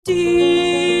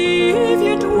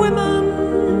Deviant women,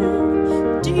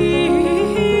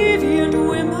 deviant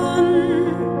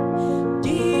women,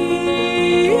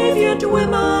 deviant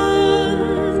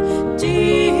women,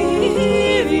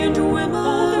 deviant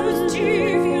women,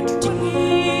 deviant women,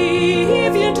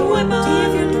 deviant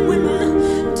women,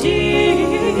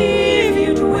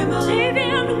 deviant women,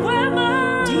 deviant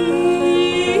women,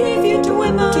 deviant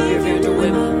women, deviant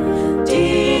women,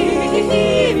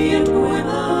 deviant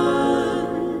women.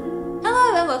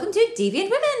 Hello and welcome to Deviant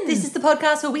Women. This is the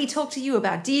podcast where we talk to you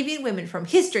about deviant women from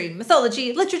history,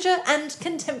 mythology, literature, and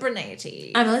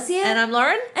contemporaneity. I'm Alicia. And I'm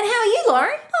Lauren. And how are you,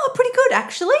 Lauren? Oh, pretty good,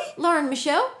 actually. Lauren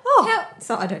Michelle. Oh.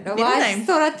 So I don't know Middle why. I name. just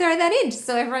thought I'd throw that in just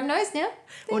so everyone knows now.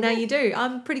 Well, now you do.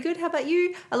 I'm pretty good. How about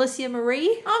you, Alicia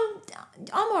Marie? I'm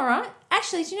all right.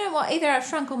 Actually, do you know what? Either I've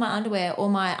shrunk all my underwear or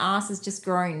my ass has just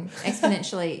grown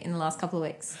exponentially in the last couple of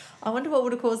weeks. I wonder what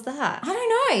would have caused that. I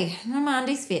don't know. My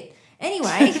undies fit.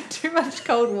 Anyway. Too much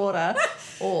cold water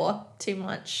or too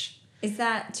much... Is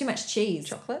that too much cheese?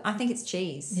 Chocolate? I think it's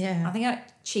cheese. Yeah. I think I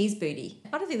got cheese booty.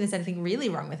 I don't think there's anything really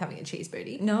wrong with having a cheese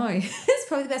booty. No. It's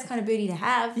probably the best kind of booty to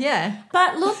have. Yeah.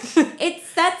 But look,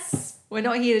 that's We're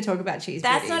not here to talk about cheese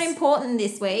That's booties. not important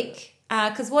this week,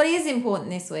 because what is important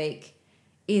this week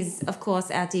is, of course,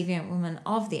 our deviant woman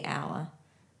of the hour.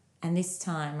 And this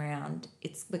time round,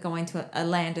 we're going to a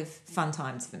land of fun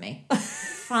times for me.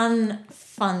 fun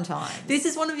times. This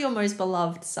is one of your most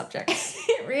beloved subjects.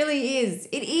 It really is.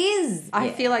 It is. I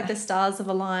feel like the stars have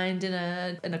aligned in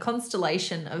a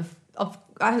constellation of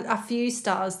a few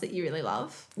stars that you really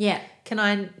love. Yeah. Can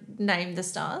I name the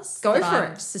stars? Go that for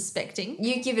I'm it. Suspecting.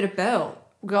 You give it a bell.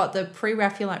 We've got the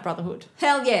pre-Raphaelite Brotherhood.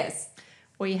 Hell yes.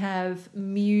 We have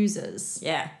muses.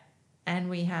 Yeah.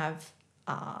 And we have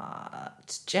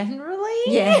art generally.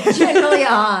 Yeah, generally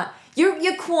art.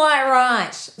 You're quite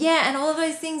right. Yeah, and all of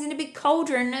those things in a big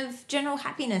cauldron of general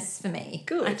happiness for me.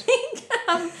 Good. I think, because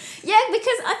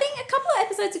I think a couple of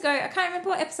episodes ago, I can't remember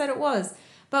what episode it was,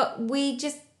 but we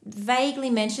just vaguely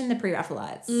mentioned the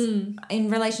pre-Raphaelites in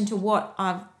relation to what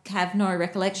I have no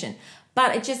recollection.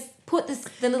 But it just put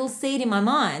the little seed in my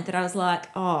mind that I was like,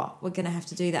 oh, we're going to have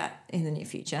to do that in the near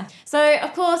future. So,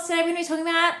 of course, today we're going to be talking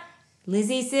about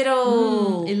Lizzie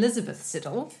Siddle. Elizabeth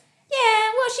Siddle. Yeah,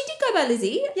 well, she did go by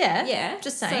Lizzie. Yeah. Yeah.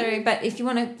 Just saying. So, but if you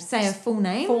want to say her full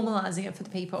name, Formalising it for the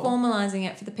people. formalising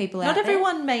it for the people out Not there.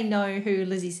 everyone may know who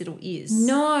Lizzie Siddle is.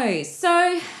 No.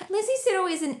 So, Lizzie Siddle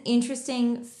is an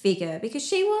interesting figure because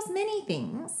she was many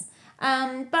things.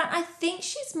 But I think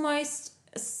she's most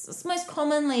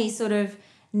commonly sort of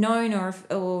known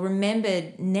or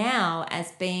remembered now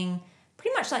as being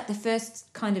pretty much like the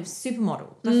first kind of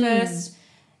supermodel, the first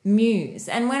muse.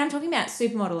 And when I'm talking about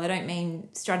supermodel, I don't mean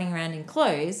strutting around in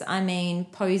clothes. I mean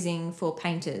posing for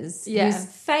painters whose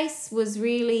face was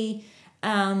really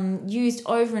used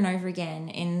over and over again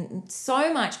in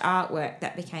so much artwork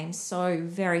that became so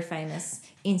very famous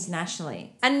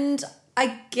internationally. And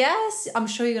I guess, I'm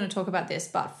sure you're going to talk about this,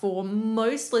 but for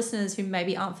most listeners who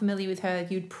maybe aren't familiar with her,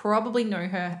 you'd probably know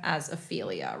her as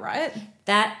Ophelia, right?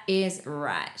 That is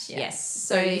right. Yes.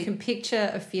 So you can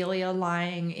picture Ophelia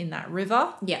lying in that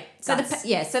river. Yeah. So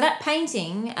so that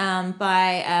painting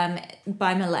by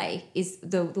Millay is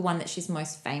the one that she's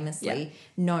most famously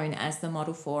known as the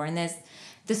model for, and there's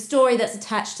the story that's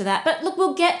attached to that. But look,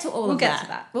 we'll get to all of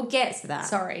that. We'll get to that.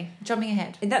 Sorry, jumping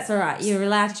ahead. That's all right. You're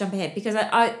allowed to jump ahead because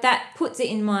that puts it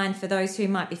in mind for those who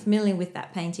might be familiar with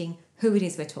that painting, who it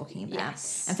is we're talking about.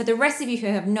 Yes. And for the rest of you who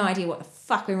have no idea what the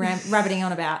fuck we're rabbiting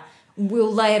on about,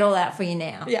 we'll lay it all out for you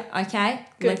now. Yeah. Okay?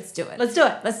 Good. Let's do it. Let's do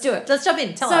it. Let's jump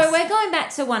in. Tell us. So we're going back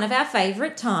to one of our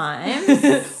favourite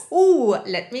times. Ooh,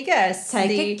 let me guess.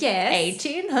 Take a guess.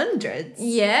 1800s.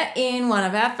 Yeah, in one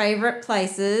of our favourite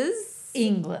places.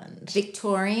 England.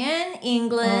 Victorian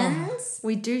England.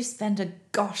 We do spend an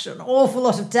awful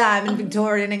lot of time in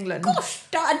Victorian England. Gosh,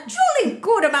 a jolly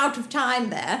good amount of time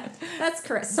there. That's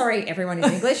correct. Sorry, everyone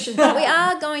in English. But we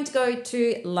are going to go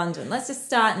to London. Let's just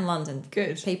start in London.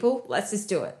 Good. People, let's just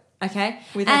do it. Okay?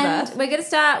 With her birth. We're going to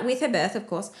start with her birth, of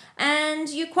course. And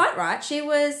you're quite right. She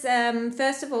was,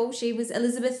 first of all, she was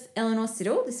Elizabeth Eleanor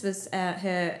Siddle. This was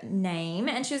her name.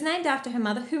 And she was named after her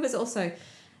mother, who was also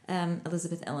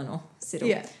Elizabeth Eleanor Siddle.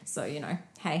 Yeah. So,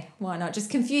 hey, why not just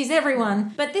confuse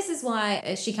everyone? But this is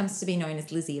why she comes to be known as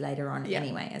Lizzie later on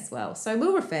anyway as well. So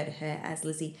we'll refer to her as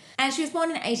Lizzie. And she was born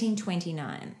in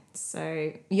 1829.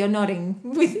 So you're nodding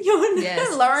with your...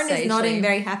 Yes, Lauren sagely. is nodding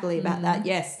very happily about that.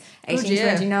 Yes,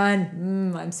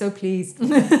 1829. I'm so pleased.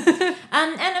 And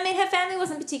I mean, her family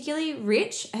wasn't particularly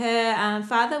rich. Her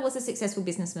father was a successful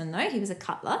businessman, though. He was a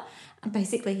cutler.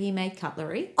 Basically, he made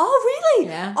cutlery. Oh, really?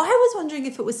 Yeah. I was wondering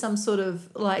if it was some sort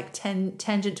of like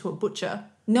tangent to a butcher.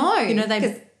 No. You know, they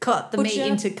 'cause cut the meat butcher-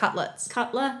 into cutlets.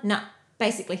 cutler? No.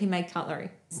 Basically, he made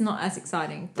cutlery. It's not as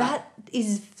exciting. But That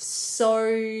is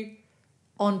so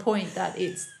on point that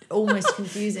it's almost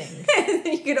confusing.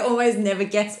 you could always never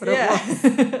guess what it was.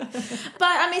 But,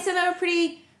 I mean, so they were a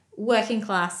pretty working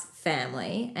class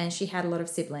family, and she had a lot of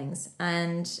siblings.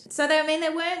 And so, they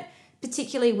weren't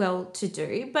particularly well to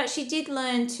do, but she did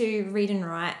learn to read and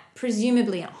write,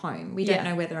 presumably at home. We don't Yeah.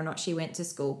 know whether or not she went to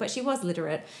school, but she was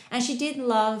literate. And she did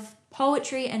love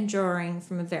poetry and drawing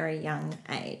from a very young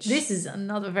age. This is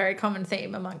another very common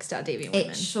theme amongst our deviant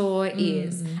women. It sure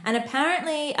is. And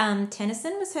apparently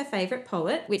Tennyson was her favourite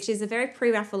poet, which is a very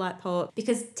pre-Raphaelite poet,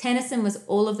 because Tennyson was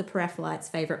all of the pre-Raphaelites'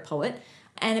 favourite poet.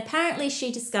 And apparently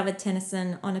she discovered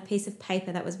Tennyson on a piece of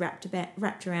paper that was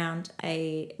wrapped around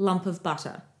a lump of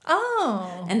butter.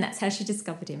 Oh. And that's how she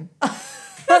discovered him.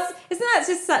 Isn't that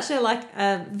just such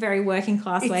a very working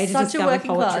class way to discover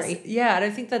poetry? Class. Yeah, I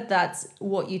don't think that that's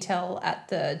what you tell at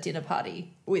the dinner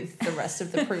party with the rest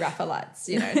of the pre-Raphaelites.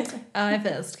 You know, I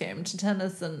first came to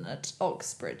Tennyson at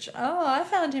Oxbridge. Oh, I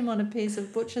found him on a piece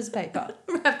of butcher's paper.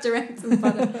 Wrapped around some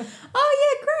butter.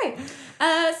 Oh, yeah, great.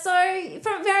 So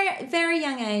from a very, very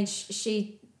young age,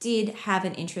 she did have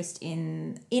an interest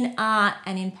in art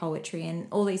and in poetry and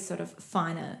all these sort of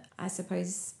finer, I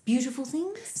suppose, beautiful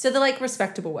things. So they're like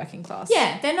respectable working class.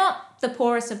 Yeah, they're not the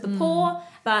poorest of the poor,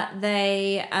 but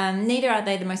they neither are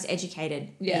they the most educated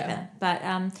either. But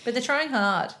But they're trying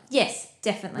hard. yes,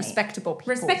 definitely. Respectable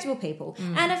people. Respectable people.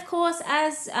 And of course,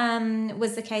 as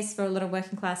was the case for a lot of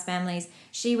working class families,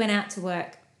 she went out to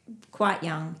work quite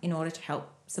young in order to help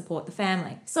support the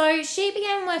family. So she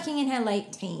began working in her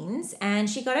late teens, and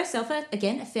she got herself,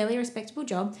 a fairly respectable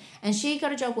job, and she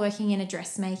got a job working in a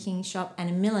dressmaking shop and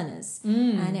a milliner's.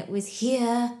 And it was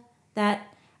here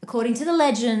that, according to the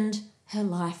legend, her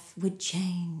life would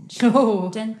change. Oh.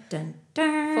 Dun, dun,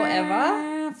 dun.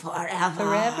 Forever?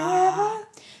 Forever.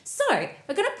 So,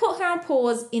 we're going to put her on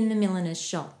pause in the milliner's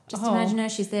shop. Just imagine her,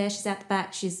 she's there, she's out the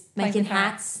back, she's making with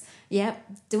hats. Yep,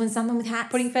 doing something with hats.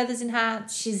 Putting feathers in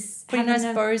hats. She's Putting having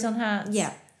nice bows on hats.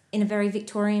 Yeah, in a very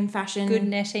Victorian fashion. Good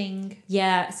netting.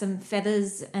 Yeah, some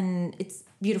feathers, and it's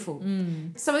beautiful.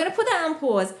 So we're going to put that on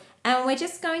pause, and we're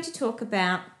just going to talk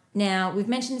about, now we've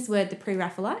mentioned this word, the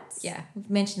pre-Raphaelites. Yeah. We've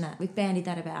mentioned that. We've bandied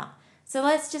that about. So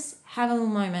let's just have a little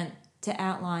moment to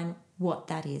outline what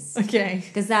that is. Okay.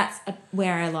 Because that's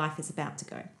where our life is about to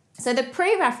go. So the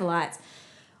pre-Raphaelites,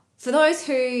 for those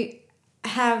who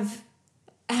have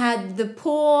had the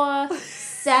poor,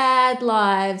 sad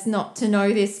lives not to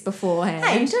know this beforehand.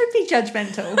 Hey, don't be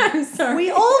judgmental. I'm sorry.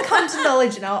 We all come to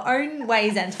knowledge in our own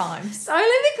ways and times.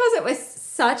 Only because it was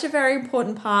such a very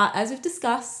important part, as we've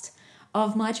discussed,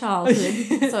 of my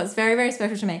childhood. So it's very, very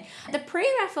special to me. The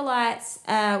pre-Raphaelites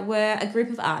were a group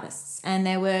of artists, and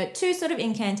there were two sort of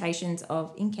incantations.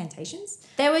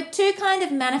 There were two kind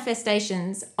of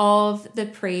manifestations of the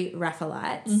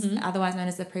pre-Raphaelites, otherwise known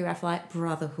as the pre-Raphaelite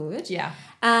Brotherhood. Yeah.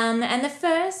 And the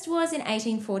first was in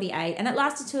 1848, and it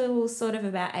lasted till sort of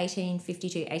about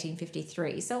 1852,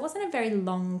 1853. So it wasn't a very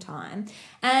long time.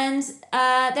 And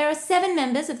there are 7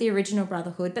 members of the original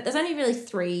Brotherhood, but there's only really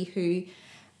 3 who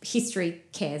history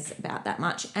cares about that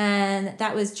much. And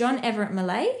that was John Everett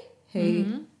Millay,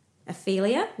 who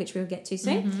Ophelia, which we'll get to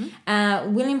soon.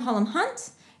 William Holland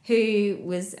Hunt, who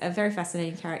was a very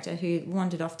fascinating character who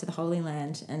wandered off to the Holy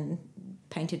Land and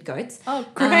painted goats. Oh,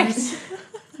 great.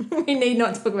 We need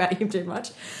not talk about him too much.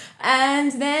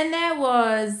 And then there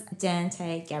was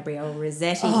Dante Gabriel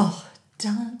Rossetti. Oh,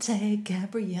 Dante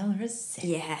Gabriel Rossetti.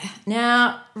 Yeah.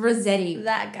 Now, Rossetti,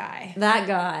 That guy. that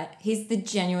guy, he's the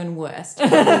genuine worst.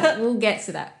 We'll get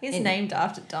to that. He's in- named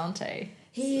after Dante.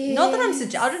 He Not that is-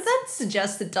 that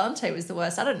suggests that Dante was the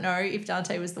worst. I don't know if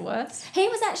Dante was the worst. He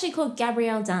was actually called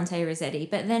Gabriel Dante Rossetti,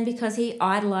 but then because he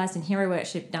idolised and hero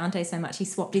worshipped Dante so much, he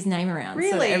swapped his name around. So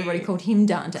Really? everybody called him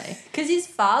Dante. Because his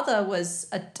father was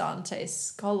a Dante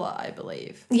scholar, I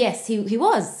believe. Yes, he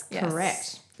was. Yes.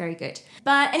 Correct. Very good.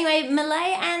 But anyway,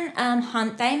 Millay and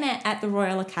Hunt, they met at the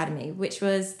Royal Academy, which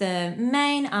was the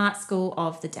main art school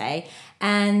of the day.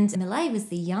 And Millay was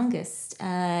the youngest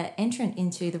entrant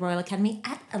into the Royal Academy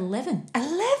at 11.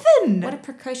 11? What a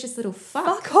precocious little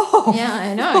fuck. Fuck off. Yeah,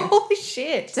 I know. Holy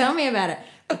shit. Tell me about it.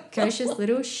 Precocious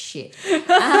little shit.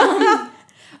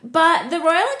 But the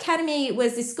Royal Academy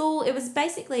was this school, it was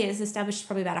established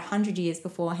probably about 100 years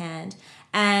beforehand.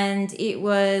 And it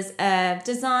was a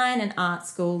design and art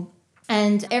school.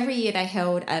 And every year they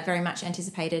held a very much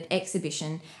anticipated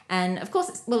exhibition. And of course,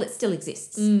 it still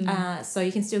exists. So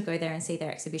you can still go there and see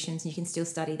their exhibitions, and you can still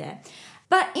study there.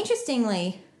 But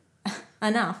interestingly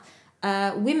enough,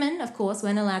 women, of course,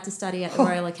 weren't allowed to study at the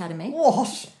Royal Academy.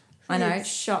 What? I know, Yes.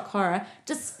 shock horror,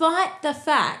 despite the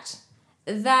fact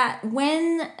that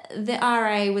when the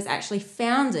RA was actually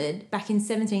founded back in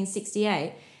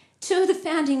 1768, two of the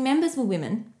founding members were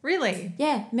women. Really?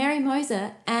 Yeah, Mary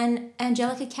Moser and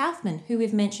Angelica Kaufman, who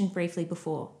we've mentioned briefly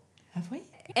before. Have we?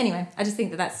 Anyway, I just think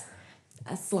that that's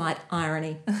a slight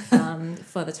irony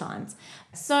for the times.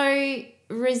 So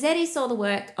Rossetti saw the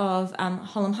work of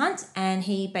Holland Hunt, and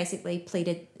he basically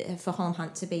pleaded for Holland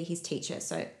Hunt to be his teacher.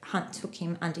 So Hunt took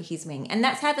him under his wing. And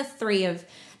that's how the three of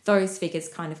those figures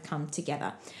kind of come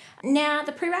together. Now,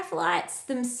 the Pre-Raphaelites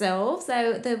themselves,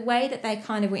 the way that they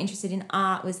kind of were interested in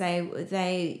art was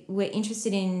they were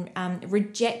interested in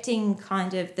rejecting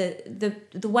kind of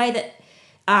the way that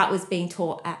art was being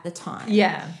taught at the time.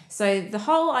 Yeah. So the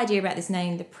whole idea about this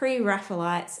name, the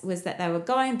Pre-Raphaelites, was that they were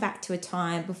going back to a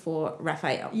time before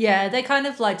Raphael. Yeah, they kind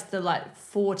of liked the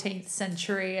 14th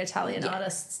century Italian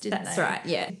artists, didn't That's they? right,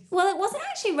 yeah. Well, it wasn't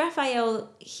actually Raphael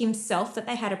himself that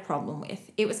they had a problem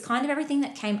with. It was kind of everything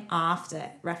that came after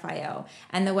Raphael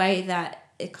and the way that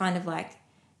it kind of I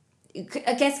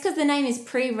guess because the name is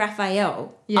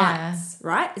Pre-Raphael arts,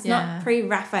 right? It's not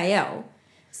Pre-Raphael.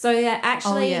 So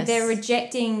they're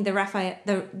rejecting the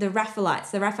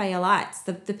Raphaelites,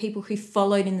 the people who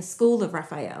followed in the school of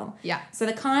Raphael. Yeah. So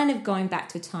they're kind of going back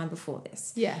to a time before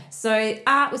this. Yeah. So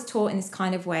art was taught in this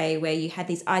kind of way where you had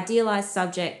these idealized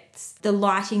subjects. The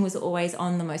lighting was always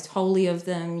on the most holy of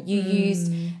them. You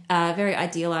used very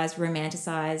idealized,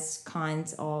 romanticized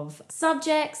kinds of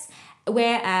subjects.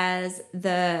 Whereas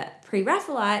the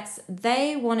Pre-Raphaelites,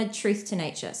 they wanted truth to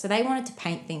nature. So they wanted to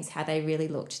paint things how they really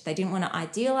looked. They didn't want to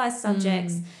idealize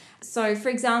subjects. So, for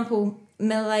example,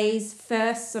 Millet's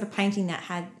first sort of painting that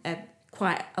had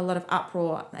quite a lot of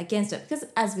uproar against it, because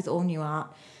as with all new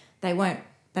art, they were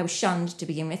shunned to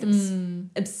begin with. It was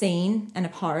obscene and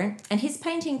abhorrent. And his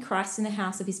painting, Christ in the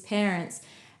House of His Parents,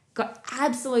 got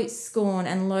absolute scorn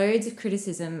and loads of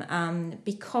criticism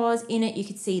because in it you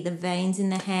could see the veins in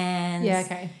the hands. Yeah,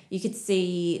 okay. You could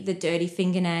see the dirty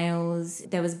fingernails.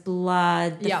 There was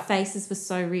blood. The faces were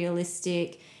so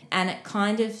realistic. And it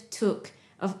kind of took,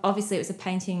 obviously it was a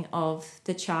painting of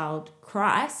the child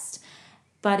Christ,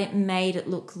 but it made it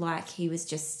look like he was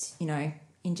just, in a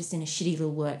shitty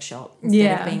little workshop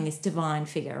instead of being this divine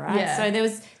figure, right? Yeah. So there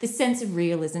was this sense of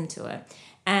realism to it.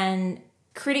 And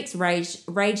critics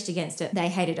raged against it. They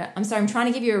hated it. I'm sorry, I'm trying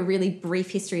to give you a really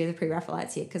brief history of the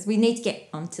Pre-Raphaelites here because we need to get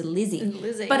on to Lizzie.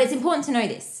 But it's important to know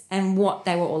this and what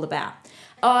they were all about.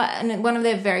 And one of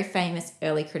their very famous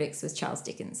early critics was Charles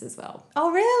Dickens as well.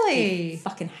 Oh, really? He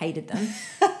fucking hated them.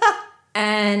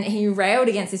 And he railed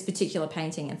against this particular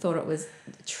painting and thought it was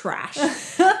trash.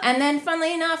 And then,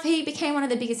 funnily enough, he became one of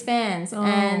the biggest fans. Oh,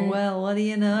 and well, what do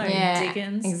you know,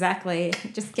 Dickens? Exactly.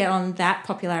 Just get on that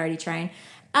popularity train.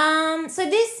 So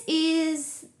this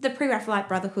is the Pre-Raphaelite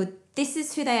Brotherhood. This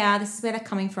is who they are. This is where they're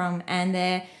coming from. And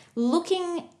they're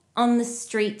looking on the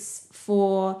streets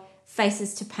for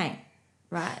faces to paint,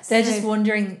 right? They're just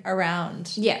wandering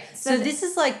around. Yeah. So this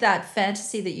is like that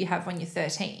fantasy that you have when you're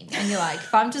 13. And you're like,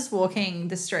 if I'm just walking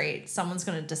the street, someone's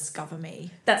going to discover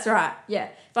me. That's right. Yeah.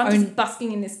 If I'm just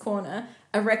busking in this corner,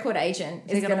 a record agent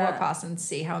is They're going to gonna walk past and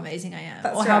see how amazing I am.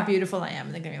 That's or how right. beautiful I am.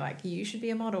 And they're going to be like, you should be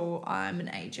a model. I'm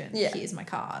an agent. Yeah. Here's my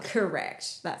card.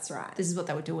 Correct. That's right. This is what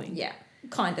they were doing. Yeah.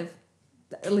 Kind of.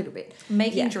 A little bit.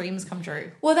 Making dreams come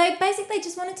true. Well, they basically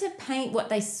just wanted to paint what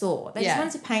they saw. They just Yeah.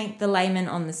 wanted to paint the layman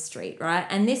on the street, right?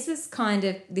 And this was kind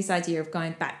of this idea of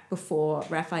going back before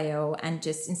Raphael and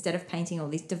just instead of painting all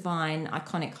these divine,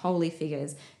 iconic, holy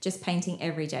figures, just painting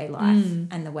everyday life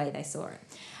and the way they saw it.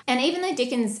 And even though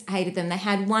Dickens hated them, they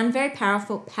had one very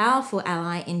powerful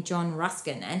ally in John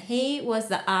Ruskin, and he was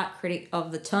the art critic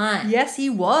of the time. Yes, he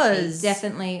was. He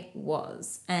definitely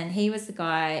was. And he was the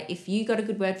guy, if you got a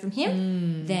good word from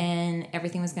him, then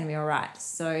everything was going to be all right.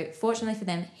 So fortunately for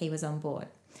them, he was on board.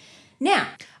 Now,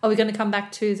 Are we going to come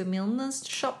back to the milliner's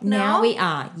shop now? now we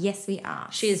are. Yes, we are.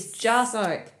 She is just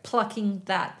So, plucking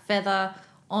that feather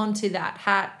onto that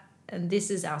hat. And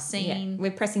this is our yeah, scene.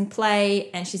 we're pressing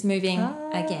play and she's moving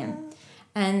again.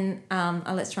 And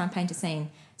let's try and paint a scene.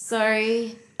 So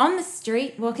on the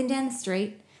street, walking down the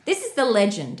street, this is the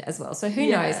legend as well. So who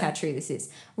knows how true this is.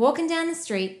 Walking down the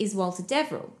street is Walter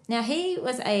Deverell. Now he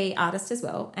was a artist as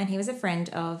well, and he was a friend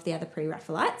of the other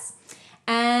Pre-Raphaelites.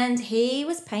 And he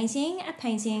was painting a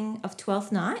painting of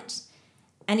Twelfth Night,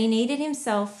 and he needed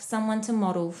himself someone to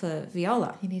model for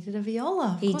Viola. He needed a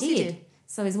viola. Of He course did.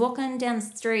 So he's walking down the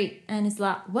street and he's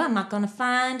like, well, am I going to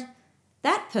find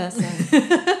that person?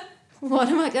 What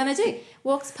am I going to do?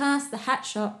 Walks past the hat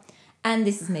shop And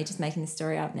this is me just making this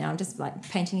story up now. I'm just like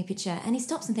painting a picture. And he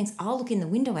stops and thinks, I'll look in the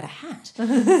window at a hat.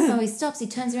 So he stops, he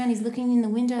turns around, he's looking in the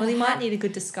window Well, at he a might hat. need a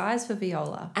good disguise for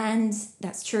Viola. And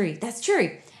that's true. That's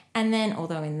true. And then,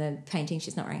 although in the painting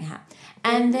she's not wearing a hat.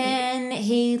 And then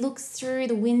he looks through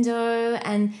the window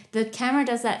and the camera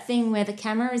does that thing where the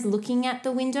camera is looking at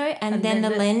the window and then the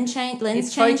lens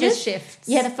Its changes. focus shifts.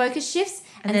 Yeah, the focus shifts.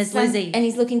 And there's Lizzie. And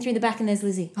he's looking through the back and there's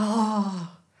Lizzie.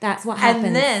 Oh. That's what happens.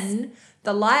 And then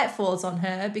the light falls on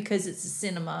her because it's a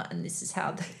cinema and this is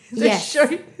how they Yes.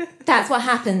 show. That's what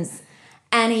happens.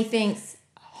 And he thinks,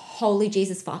 holy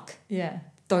Jesus fuck. Yeah.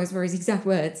 Those were his exact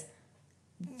words.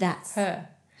 That's Her.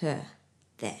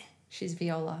 there. She's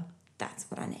Viola. That's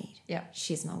what I need. Yeah.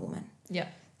 She's my woman. Yeah.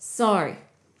 So,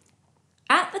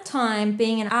 at the time,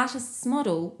 being an artist's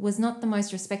model was not the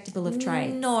most respectable of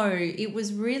trades. No, it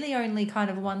was really only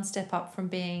kind of one step up from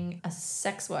being a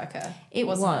sex worker. It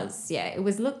wasn't was, yeah.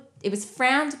 It was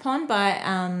frowned upon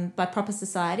by proper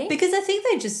society. Because I think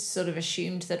they just sort of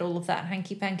assumed that all of that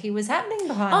hanky-panky was happening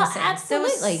behind Oh, the scenes.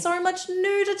 absolutely. There was so much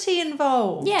nudity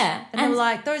involved. Yeah, And they and- were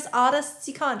like, those artists,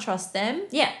 you can't trust them.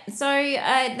 Yeah, so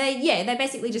they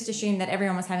basically just assumed that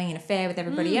everyone was having an affair with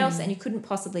everybody else, and you couldn't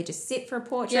possibly just sit for a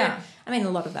portrait. Yeah. I mean,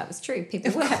 a lot of that was true.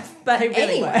 People were, but They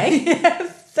really anyway, were.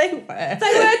 Yeah, they were.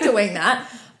 they were doing that.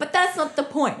 But that's not the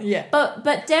point. Yeah. But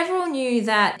Deverell knew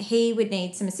that he would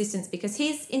need some assistance because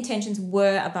his intentions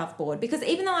were above board. Because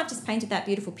even though I've just painted that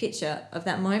beautiful picture of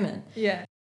that moment, Yeah.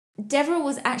 Deverell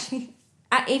was actually,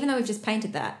 even though we've just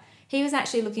painted that, he was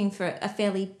actually looking for a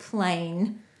fairly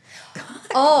plain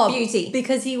beauty.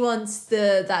 Because he wants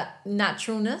that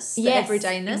naturalness, the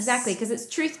everydayness. Exactly, because it's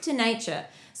truth to nature.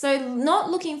 So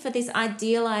not looking for this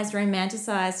idealized,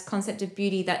 romanticized concept of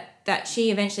beauty that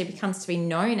she eventually becomes to be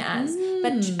known as,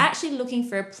 but actually looking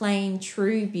for a plain,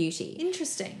 true beauty.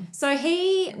 Interesting. So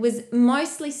he was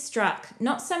mostly struck,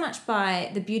 not so much by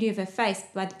the beauty of her face,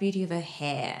 but by the beauty of her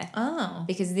hair. Oh.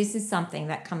 Because this is something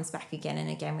that comes back again and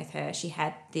again with her. She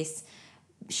had this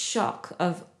shock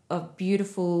of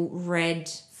beautiful, red,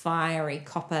 fiery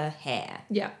copper hair.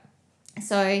 Yeah.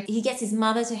 So he gets his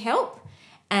mother to help,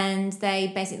 and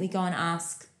they basically go and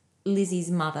ask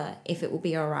Lizzie's mother if it will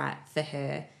be all right for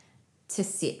her to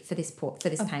sit for this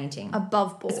painting.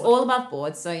 Above board. It's all above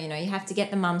board, so you have to get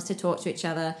the mums to talk to each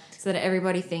other so that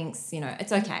everybody thinks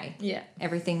it's okay. Yeah.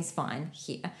 Everything's fine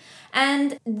here.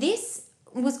 And this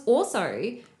was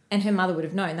also, and her mother would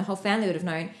have known, the whole family would have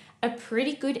known, a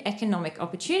pretty good economic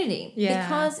opportunity. Yeah.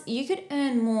 Because you could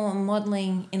earn more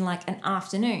modelling in like an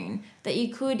afternoon that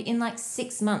you could in like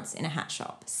 6 months in a hat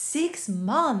shop. 6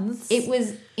 months? It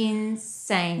was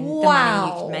insane the money you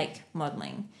Wow. could make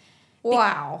modelling.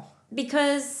 Wow.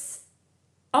 Because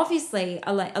obviously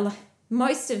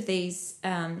most of these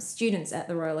students at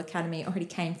the Royal Academy already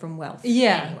came from wealth.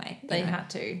 Yeah. Anyway, They had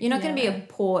to. You're not going to be Yeah. a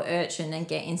poor urchin and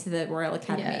get into the Royal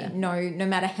Academy. Yeah. No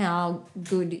matter how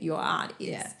good your art is.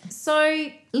 Yeah. So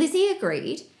Lizzie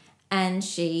agreed, and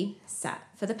she sat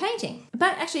for the painting.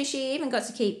 But actually, she even got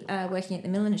to keep working at the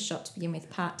milliner's shop to begin with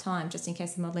part-time, just in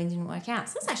case the modelling didn't work out.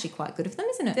 So that's actually quite good of them,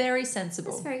 isn't it? Very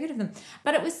sensible. That's very good of them.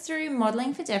 But it was through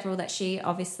modelling for Deverell that she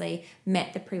obviously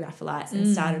met the Pre-Raphaelites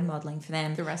and started modelling for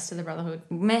them. The rest of the Brotherhood.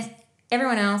 Met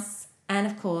everyone else. And,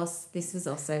 of course, this was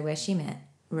also where she met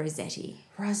Rossetti.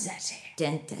 Rossetti.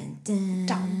 Dun, dun, dun.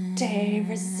 Dante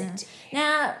Rossetti.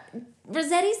 Now,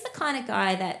 Rossetti's the kind of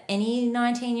guy that any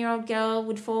 19-year-old girl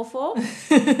would fall for.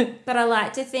 But I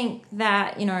like to think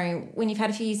that, when you've had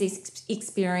a few years'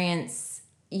 experience,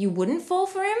 you wouldn't fall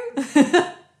for him.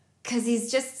 Because he's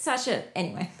just such a...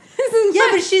 Anyway. Yeah,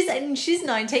 but she's 19. She's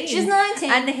 19.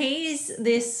 And he's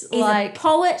this, He's a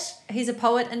poet. he's a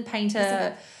poet and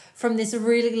painter from this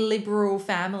really liberal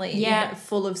family. Yeah.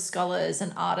 Full of scholars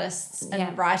and artists and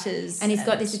Yeah. writers. And he's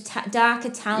got this dark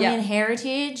Italian Yeah.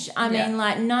 heritage. I Yeah. mean,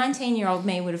 like, 19-year-old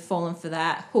me would have fallen for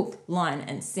that hook, line,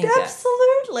 and sinker.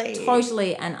 Absolutely.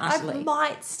 Totally and I utterly.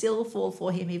 might still fall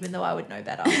for him, even though I would know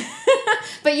better.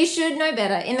 But you should know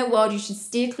better. In the world, you should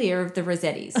steer clear of the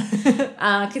Rossettis.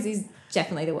 Because he's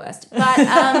definitely the worst.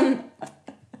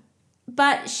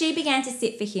 But she began to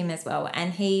sit for him as well,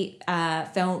 and he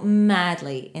fell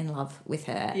madly in love with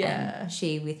her, Yeah. and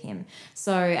she with him.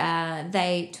 So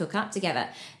they took up together.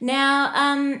 Now,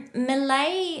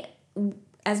 Millais,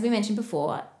 as we mentioned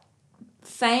before,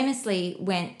 famously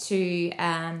went to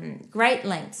great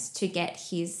lengths to get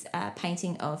his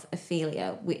painting of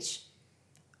Ophelia, which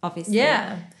obviously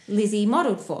Yeah. Lizzie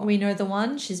modelled for. We know the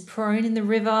one. She's prone in the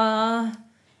river.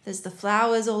 There's the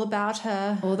flowers all about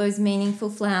her. All those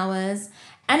meaningful flowers.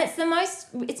 And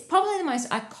it's probably the most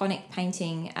iconic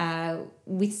painting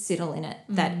with Siddle in it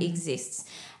that exists.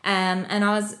 And I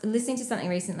was listening to something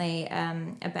recently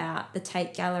about the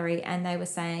Tate Gallery, and they were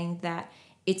saying that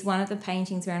it's one of the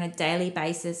paintings where on a daily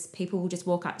basis people will just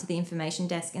walk up to the information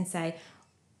desk and say,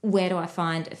 where do I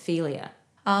find Ophelia?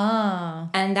 Ah.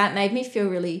 And that made me feel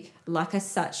really like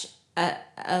such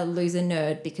a loser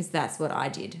nerd, because that's what I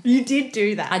did. You did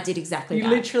do that. I did exactly You that.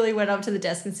 literally went up to the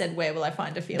desk and said, where will I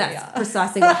find Ophelia? That's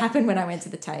precisely what happened when I went to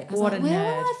the Tate. I was What like, a where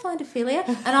nerd. will I find Ophelia?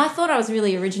 And I thought I was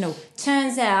really original.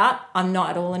 Turns out I'm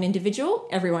not at all an individual.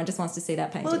 Everyone just wants to see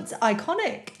that painting. Well, it's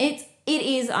iconic. It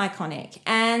is iconic.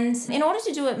 And in order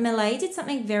to do it, Millet did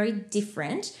something very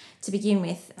different to begin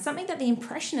with. Something that the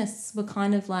Impressionists were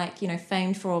kind of like,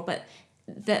 famed for, but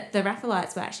that the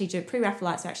Raphaelites were actually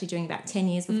pre-Raphaelites were actually doing about 10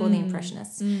 years before the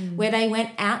Impressionists, where they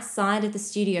went outside of the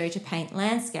studio to paint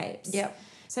landscapes. Yep.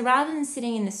 So rather than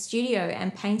sitting in the studio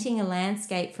and painting a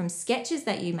landscape from sketches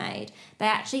that you made, they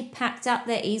actually packed up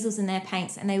their easels and their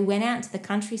paints and they went out into the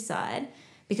countryside,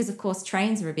 because of course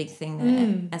trains are a big thing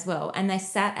there as well. And they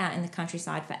sat out in the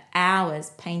countryside for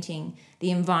hours painting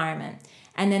the environment.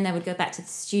 And then they would go back to the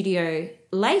studio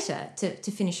later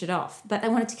to finish it off. But they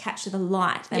wanted to capture the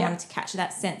light. They wanted to capture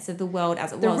that sense of the world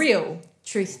as it was. The real.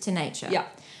 Truth to nature. Yeah.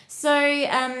 So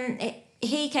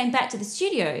he came back to the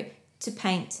studio to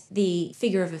paint the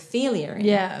figure of Ophelia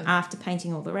after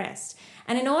painting all the rest.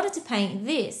 And in order to paint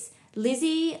this,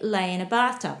 Lizzie lay in a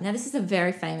bathtub. Now, this is a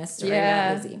very famous story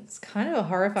about Lizzie. It's kind of a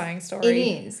horrifying story.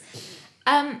 It is.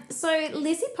 So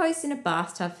Lizzie posed in a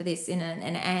bathtub for this in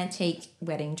an antique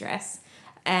wedding dress.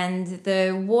 And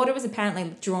the water was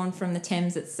apparently drawn from the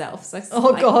Thames itself. So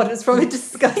God, it's probably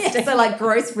disgusting. so like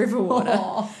gross river water.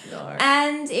 Oh, no.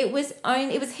 And it was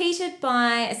heated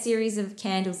by a series of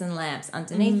candles and lamps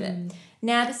underneath it.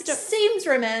 Now It seems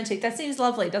romantic. That seems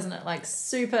lovely, doesn't it? Like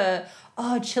super,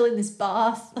 chill in this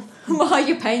bath. while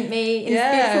you paint me in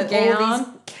this beautiful gown. all these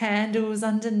candles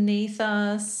underneath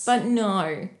us. But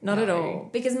no, not at all.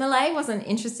 Because Millet wasn't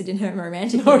interested in her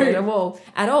romantic No.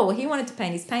 at all. He wanted to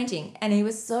paint his painting. And he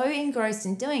was so engrossed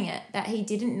in doing it that he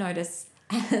didn't notice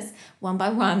as one by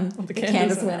one the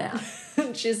candles went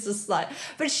out. She's just like,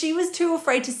 but she was too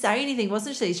afraid to say anything,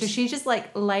 wasn't she? So she just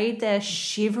like laid there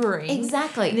shivering.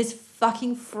 Exactly. In this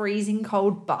fucking freezing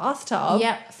cold bathtub.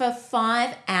 Yep, for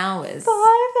 5 hours. 5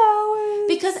 hours.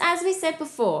 Because as we said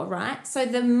before, right? So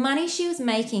the money she was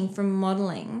making from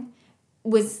modelling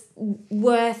was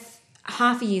worth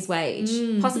half a year's wage,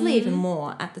 possibly even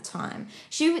more at the time.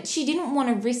 She didn't want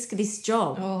to risk this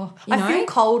job. Oh, you know? I feel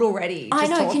cold already. I just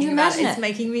know, can talking you about imagine It's it?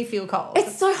 making me feel cold.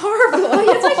 It's so horrible.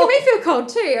 It's making me feel cold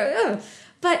too. Ugh.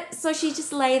 But so she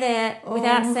just lay there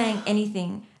without saying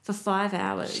anything for 5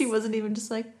 hours. She wasn't even just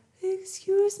like,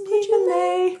 excuse me,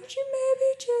 Millet. Could you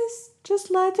maybe just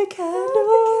light the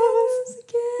candles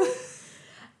again?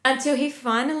 Until he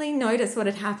finally noticed what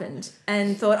had happened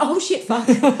and thought, oh shit, fuck,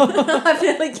 I've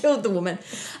nearly killed the woman.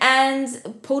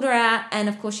 And pulled her out, and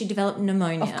of course she developed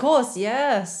pneumonia. Of course,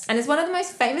 yes. And it's one of the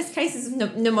most famous cases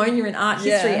of pneumonia in art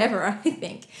history ever, I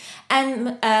think.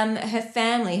 And her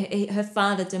family, her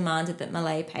father demanded that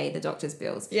Millet pay the doctor's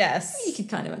bills. Yes. You could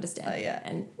kind of understand. Oh, yeah.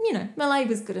 And, Millet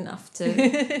was good enough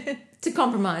to to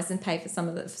compromise and pay for some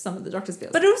of the doctor's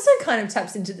bills. But it also kind of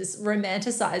taps into this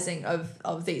romanticizing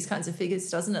of these kinds of figures,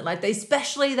 doesn't it? Like,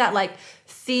 especially that like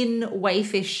thin,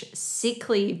 waifish,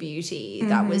 sickly beauty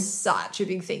that was such a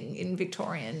big thing in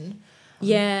Victorian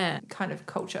kind of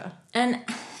culture.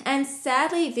 And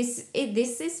sadly,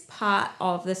 this is part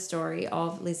of the story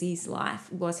of Lizzie's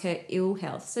life, was her ill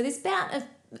health. So this bout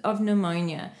of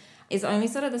pneumonia is only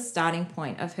sort of the starting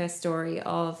point of her story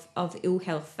of ill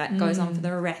health that goes on for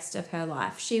the rest of her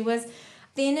life. She was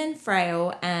thin and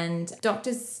frail, and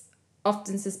doctors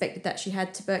often suspected that she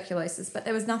had tuberculosis, but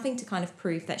there was nothing to kind of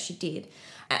prove that she did.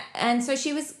 And so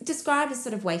she was described as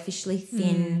sort of waifishly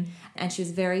thin, and she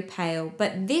was very pale.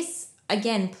 But this,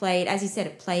 again, played, as you said,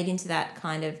 it played into that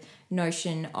kind of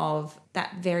notion of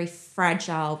that very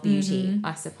fragile beauty,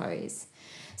 I suppose.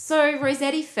 So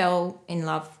Rossetti fell in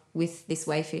love with this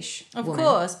waifish woman. Of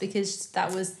course, because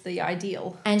that was the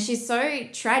ideal. And she's so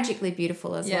tragically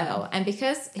beautiful as well. And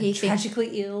because he thinks...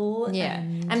 Tragically ill. Yeah.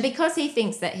 And because he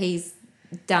thinks that he's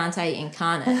Dante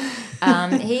incarnate,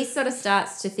 he sort of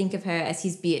starts to think of her as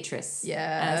his Beatrice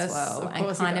as well.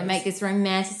 And kind of make this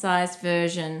romanticized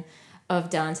version of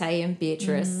Dante and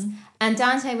Beatrice. And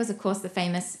Dante was, of course, the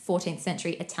famous 14th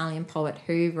century Italian poet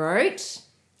who wrote...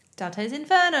 Dante's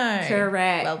Inferno.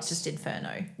 Correct. Well, just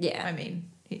Inferno. Yeah. I mean,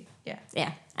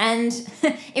 Yeah. And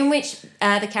in which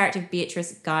the character of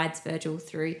Beatrice guides Virgil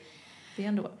through The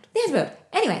underworld. The underworld.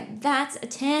 Anyway, that's a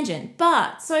tangent.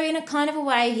 But so in a kind of a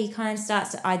way, he kind of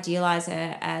starts to idealize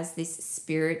her as this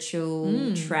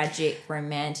spiritual, tragic,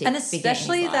 romantic And figure in his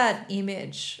especially life. that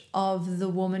image of the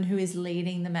woman who is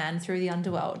leading the man through the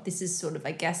underworld. This is sort of,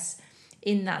 I guess,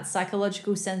 in that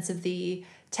psychological sense of the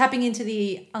tapping into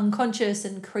the unconscious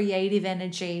and creative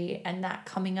energy, and that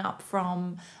coming up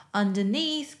from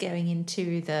underneath, going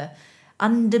into the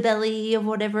underbelly of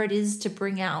whatever it is to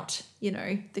bring out,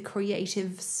 the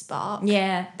creative spark.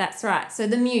 Yeah, that's right. So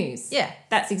the muse. Yeah.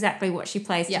 That's exactly what she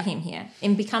plays Yeah. to him here.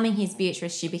 In becoming his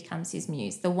Beatrice, she becomes his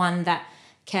muse, the one that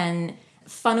can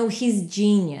funnel his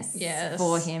genius Yes.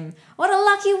 for him. What a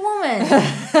lucky woman.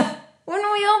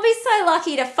 Wouldn't we all be so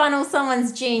lucky to funnel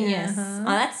someone's genius? Uh-huh.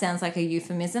 Oh, that sounds like a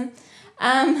euphemism.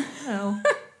 Well,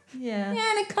 yeah.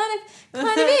 Yeah, and it kind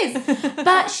of is.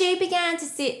 But she began to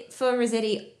sit for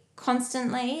Rossetti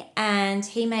constantly, and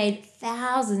he made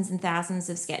thousands and thousands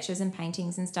of sketches and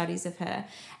paintings and studies of her.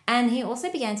 And he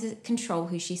also began to control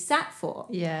who she sat for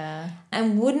Yeah.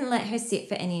 and wouldn't let her sit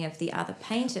for any of the other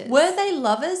painters. Were they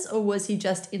lovers, or was he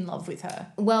just in love with her?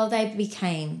 Well, they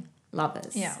became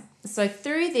lovers. Yeah. So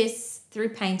through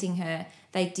painting her,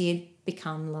 they did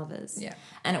become lovers. Yeah.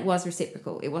 And it was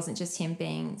reciprocal. It wasn't just him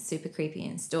being super creepy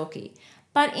and stalky.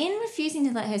 But in refusing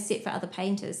to let her sit for other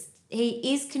painters,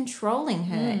 he is controlling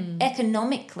her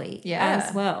economically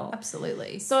as well.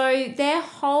 Absolutely. So their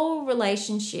whole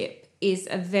relationship is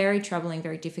a very troubling,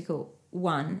 very difficult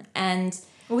one. And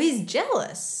Well, he's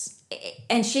jealous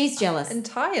she's jealous.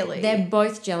 entirely. They're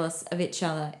both jealous of each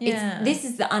other. Yeah. This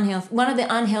is one of the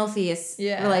unhealthiest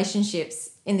Yeah.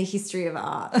 relationships in the history of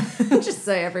art. Just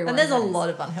so everyone and there's a knows. lot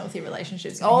of unhealthy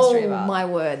relationships in the history of Oh art. my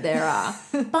word, there are.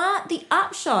 But the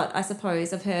upshot, I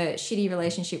suppose, of her shitty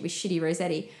relationship with shitty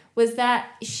Rossetti was that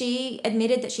she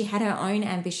admitted that she had her own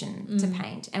ambition to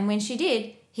paint. And when she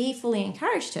did, he fully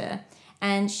encouraged her.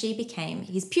 And she became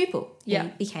his pupil. Yeah.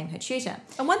 He became her tutor.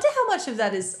 I wonder how much of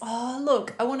that is,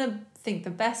 look, I want to think the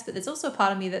best, but there's also a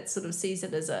part of me that sort of sees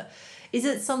it as is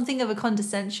it something of a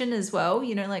condescension as well?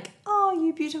 Like, oh,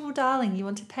 you beautiful darling, you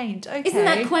want to paint. Okay. Isn't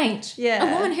that quaint? Yeah.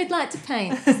 A woman who'd like to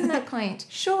paint. Isn't that quaint?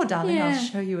 Sure, darling, Yeah. I'll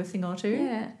show you a thing or two.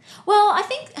 Yeah. Well,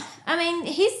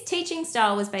 his teaching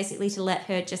style was basically to let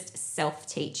her just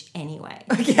self-teach anyway.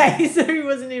 Okay, so he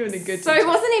wasn't even a good So he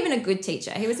wasn't even a good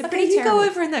teacher. He was a Okay, pretty you terrible. go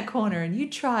over in that corner and you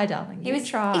try, darling. He was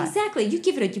try. exactly. You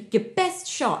give it your best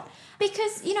shot.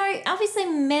 Because, obviously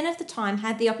men of the time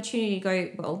had the opportunity to go,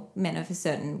 well, men of a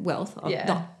certain wealth, Yeah.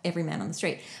 not every man on the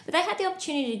street, but they had the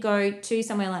opportunity to go to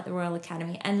somewhere like the Royal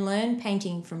Academy and learn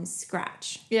painting from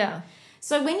scratch. Yeah.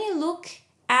 So when you look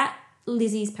at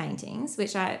Lizzie's paintings,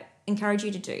 which I encourage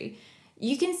you to do,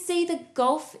 you can see the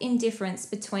gulf in difference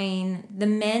between the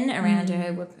men around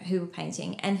her who were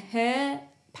painting and her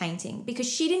painting, because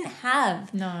she didn't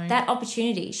have No. that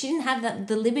opportunity. She didn't have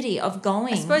the liberty of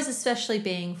going. I suppose especially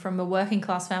being from a working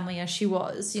class family as she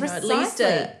was, at least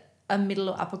Precisely. a middle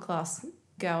or upper class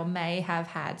girl may have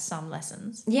had some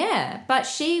lessons. Yeah, but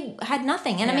she had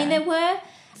nothing. And I mean, Yeah. there were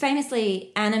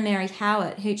famously Anna Mary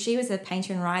Howard, who she was a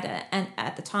painter and writer and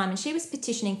at the time, and she was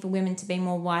petitioning for women to be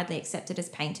more widely accepted as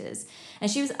painters. And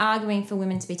she was arguing for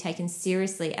women to be taken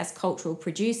seriously as cultural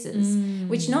producers,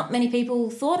 which not many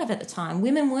people thought of at the time.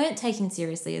 Women weren't taken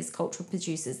seriously as cultural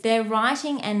producers. Their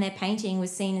writing and their painting was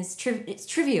seen as it's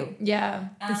trivial. Yeah.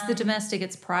 It's the domestic,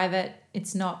 it's private,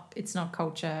 it's not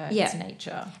culture, Yeah. it's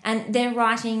nature. And their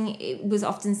writing was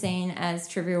often seen as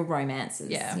trivial romances,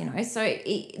 Yeah. So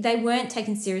they weren't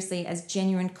taken seriously as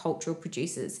genuine cultural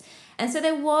producers. And so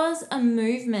there was a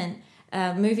movement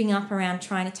moving up around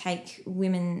trying to take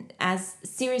women as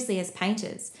seriously as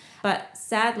painters. But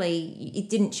sadly, it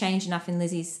didn't change enough in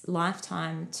Lizzie's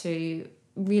lifetime to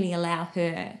really allow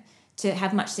her to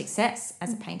have much success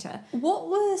as a painter. What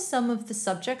were some of the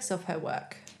subjects of her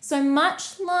work? So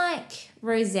much like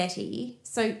Rossetti,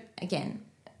 so again,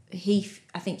 he,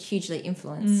 I think, hugely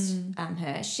influenced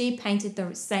her. She painted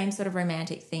the same sort of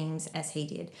romantic themes as he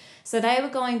did. So they were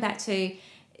going back to,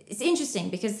 it's interesting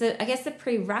because I guess the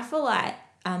pre-Raphaelite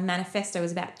manifesto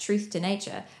was about truth to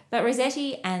nature, but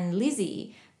Rossetti and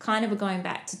Lizzie kind of were going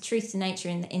back to truth to nature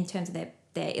in terms of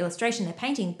their illustration, their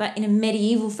painting, but in a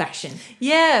medieval fashion.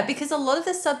 Yeah, because a lot of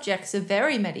the subjects are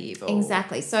very medieval.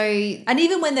 Exactly. So And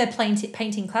even when they're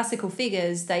painting classical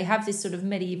figures, they have this sort of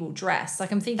medieval dress.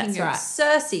 Like I'm thinking That's of right.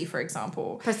 Circe, for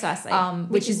example. Precisely.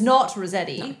 Which is not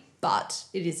Rossetti, but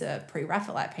it is a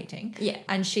pre-Raphaelite painting. Yeah.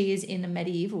 And she is in a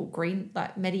medieval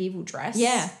medieval dress.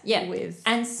 Yeah. With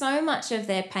And so much of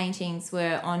their paintings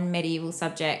were on medieval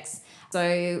subjects.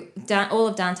 So all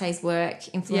of Dante's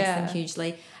work influenced them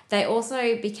hugely. They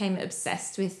also became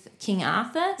obsessed with King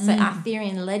Arthur. So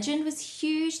Arthurian legend was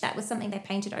huge. That was something they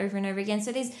painted over and over again.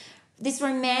 So there's this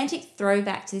romantic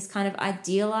throwback to this kind of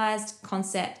idealized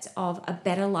concept of a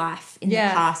better life in the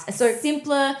past, a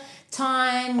simpler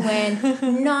time when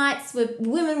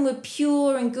women were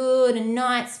pure and good, and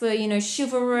knights were,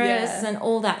 chivalrous and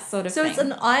all that sort of thing. So it's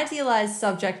an idealized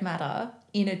subject matter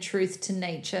in a truth to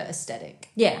nature aesthetic.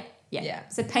 Yeah.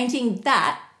 So painting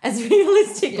that as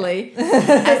realistically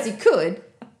as you could,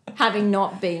 having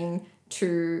not been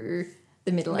to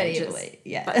the Middle Ages.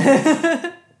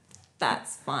 Yeah.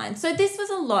 That's fine. So this was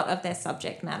a lot of their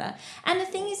subject matter. And the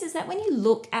thing is that when you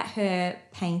look at her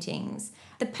paintings,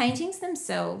 the paintings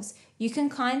themselves, you can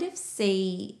kind of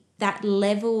see that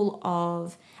level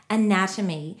of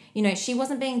anatomy. She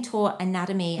wasn't being taught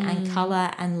anatomy and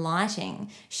colour and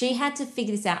lighting. She had to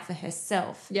figure this out for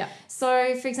herself. Yeah.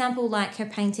 So, for example, like her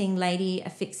painting Lady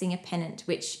Affixing a Pennant,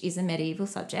 which is a medieval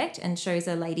subject and shows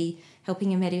a lady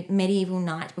helping a medieval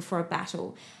knight before a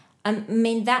battle.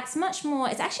 That's much more,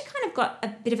 it's actually kind of got a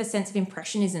bit of a sense of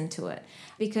impressionism to it,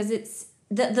 because it's,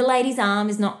 the lady's arm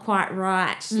is not quite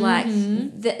right. Like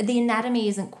the anatomy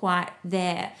isn't quite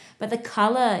there, but the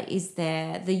colour is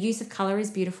there. The use of colour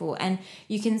is beautiful. And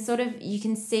you can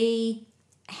see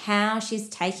how she's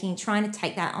trying to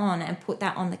take that on and put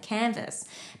that on the canvas.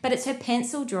 But it's her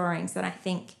pencil drawings that I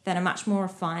think that are much more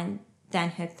refined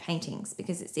than her paintings,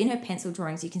 because it's in her pencil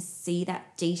drawings you can see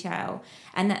that detail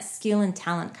and that skill and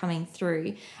talent coming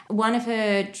through. One of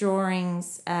her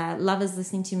drawings, Lovers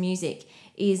Listening to Music,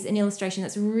 is an illustration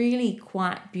that's really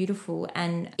quite beautiful,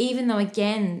 and even though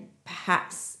again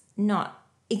perhaps not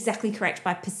exactly correct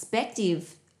by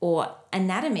perspective or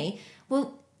anatomy,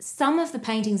 well, some of the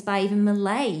paintings by even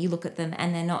Malay, you look at them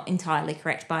and they're not entirely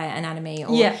correct by anatomy,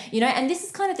 or and this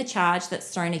is kind of the charge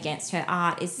that's thrown against her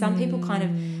art, is some people kind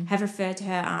of have referred to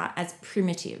her art as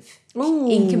primitive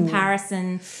in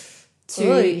comparison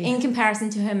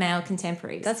to her male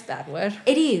contemporaries. That's a bad word.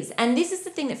 It is. And this is the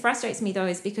thing that frustrates me though,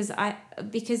 is because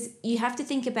you have to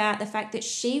think about the fact that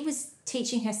she was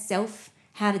teaching herself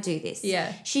how to do this.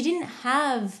 Yeah. She didn't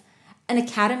have an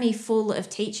academy full of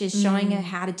teachers showing her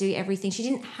how to do everything. She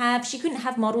couldn't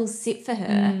have models sit for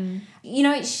her.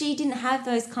 She didn't have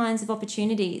those kinds of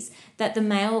opportunities that the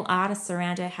male artists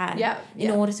around her had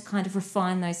in order to kind of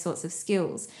refine those sorts of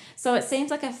skills. So it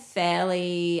seems like a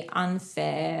fairly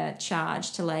unfair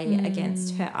charge to lay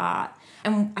against her art.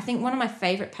 And I think one of my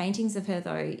favourite paintings of her,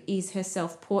 though, is her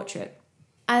self-portrait.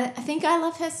 I think I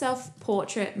love her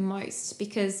self-portrait most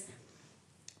because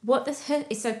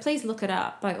so please look it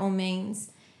up by all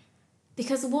means,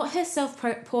 because what her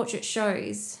self-portrait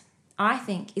shows, I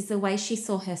think, is the way she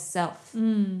saw herself.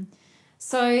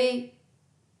 So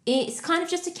it's kind of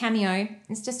just a cameo.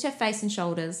 It's just her face and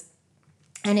shoulders,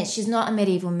 and she's not a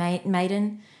medieval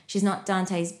maiden. She's not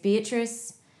Dante's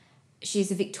Beatrice. She's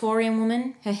a Victorian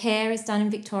woman. Her hair is done in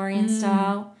Victorian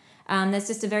style. There's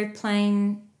just a very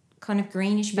plain kind of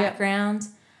greenish background,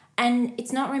 and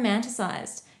it's not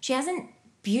romanticized. She hasn't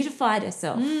beautified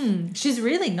herself. She's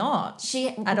really not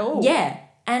at all. Yeah.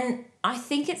 And I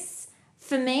think it's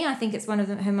one of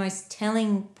her most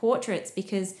telling portraits,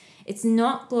 because it's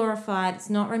not glorified, it's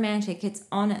not romantic, it's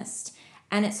honest.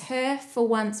 And it's her for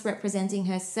once representing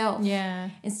herself.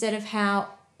 Yeah. Instead of how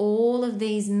all of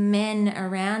these men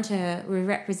around her were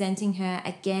representing her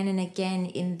again and again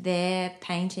in their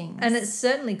paintings. And it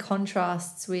certainly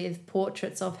contrasts with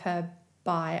portraits of her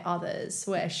by others,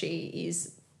 where she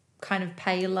is kind of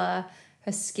paler,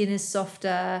 her skin is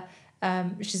softer,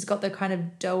 she's got the kind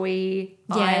of doughy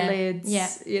eyelids,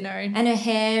 and her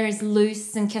hair is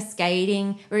loose and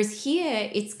cascading, whereas here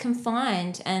it's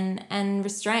confined and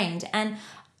restrained. And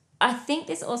I think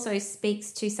this also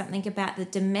speaks to something about the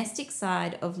domestic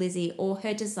side of Lizzie, or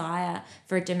her desire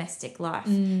for a domestic life,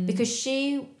 because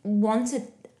she wanted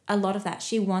a lot of that.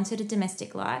 She wanted a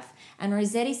domestic life, and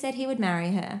Rossetti said he would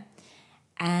marry her,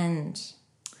 and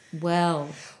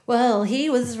Well, he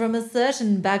was from a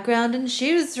certain background and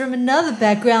she was from another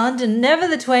background, and never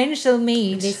the twain shall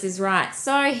meet. This is right.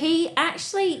 So he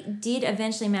actually did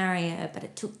eventually marry her, but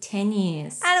it took 10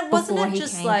 years. And it wasn't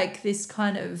just like this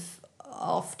kind of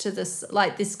off to this,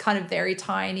 like this kind of very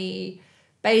tiny,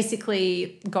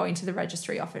 basically going to the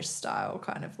registry office style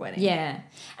kind of wedding. Yeah.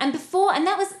 And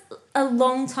that was a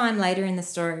long time later in the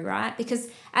story, right? Because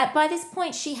by this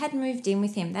point she had moved in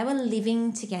with him. They were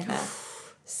living together.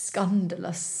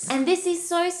 Scandalous. And this is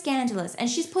so scandalous. And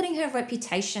she's putting her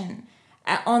reputation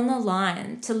on the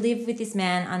line to live with this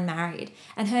man unmarried.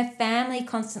 And her family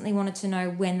constantly wanted to know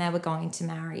when they were going to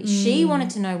marry. She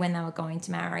wanted to know when they were going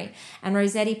to marry. And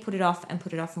Rossetti put it off and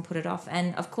put it off and put it off.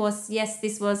 And of course, yes,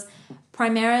 this was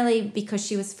primarily because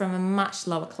she was from a much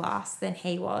lower class than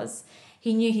he was.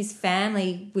 He knew his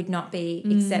family would not be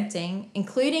accepting,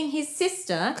 including his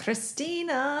sister,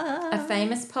 Christina. a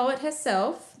famous poet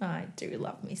herself. I do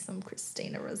love me some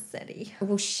Christina Rossetti.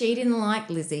 Well, she didn't like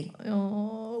Lizzie.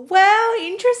 Oh, well,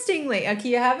 interestingly, okay,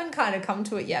 you haven't kind of come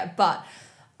to it yet, but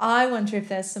I wonder if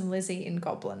there's some Lizzie in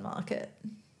Goblin Market.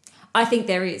 I think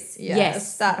there is.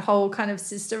 Yes. That whole kind of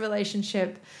sister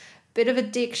relationship, bit of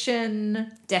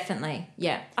addiction. Definitely,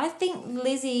 yeah. I think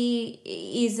Lizzie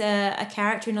is a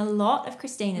character in a lot of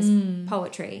Christina's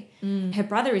poetry. Her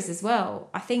brother is as well.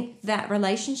 I think that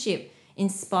relationship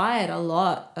inspired a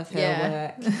lot of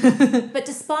her work. But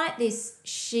despite this,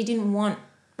 she didn't want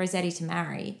Rossetti to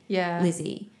marry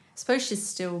Lizzie. I suppose she's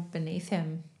still beneath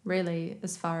him, really,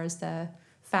 as far as their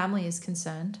family is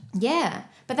concerned. Yeah,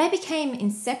 but they became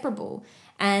inseparable.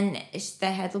 And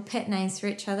they had little pet names for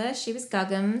each other. She was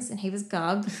Guggums and he was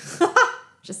Gug.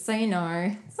 Just so you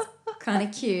know. It's kind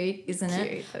of cute, isn't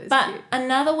it? That is but cute.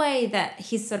 another way that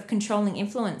his sort of controlling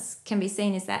influence can be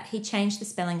seen is that he changed the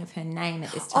spelling of her name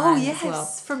at this time Oh, yes, as well.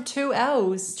 from 2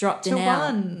 L's Dropped to an L.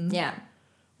 1. Yeah.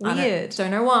 Weird. Don't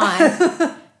know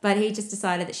why. But he just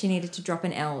decided that she needed to drop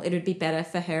an L. It would be better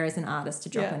for her as an artist to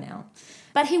drop an L.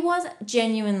 But he was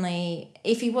genuinely,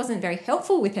 if he wasn't very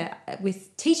helpful with her,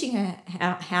 with teaching her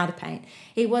how to paint,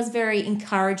 he was very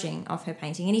encouraging of her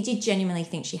painting. And he did genuinely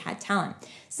think she had talent.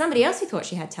 Somebody else who thought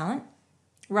she had talent.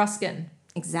 Ruskin.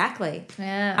 Exactly.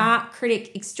 Yeah. Art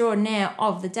critic extraordinaire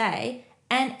of the day.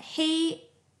 And he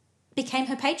became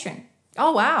her patron,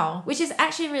 Oh, wow. which is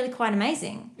actually really quite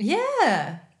amazing.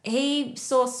 Yeah. He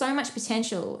saw so much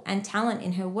potential and talent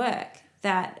in her work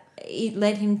that it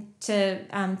led him to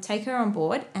take her on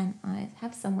board, and I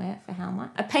have somewhere for how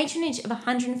much. A patronage of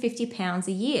 £150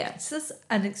 a year. This is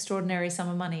an extraordinary sum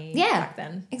of money Yeah. back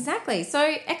then. Exactly.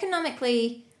 So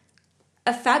economically,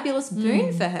 a fabulous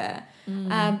boon for her.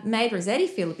 Made Rossetti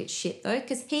feel a bit shit, though,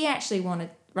 because he actually wanted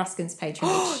Ruskin's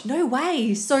patronage. No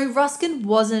way. So Ruskin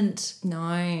wasn't...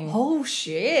 No. Oh,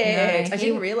 shit. No, I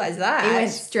didn't realise that. He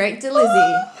went straight to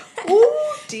Lizzie.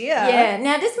 Oh, dear. Yeah.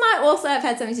 Now, this might also have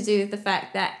had something to do with the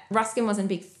fact that Ruskin wasn't a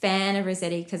big fan of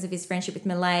Rossetti because of his friendship with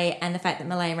Millais and the fact that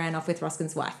Millais ran off with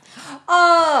Ruskin's wife.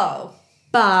 Oh.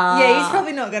 But Yeah, he's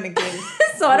probably not going to give...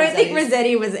 so I don't think Rossetti's-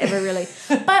 Rossetti was ever really...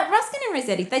 But Ruskin and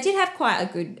Rossetti, they did have quite a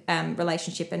good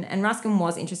relationship, and Ruskin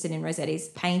was interested in Rossetti's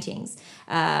paintings.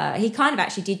 He kind of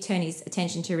actually did turn his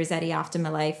attention to Rossetti after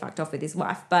Millais fucked off with his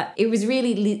wife, but it was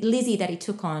really Lizzie that he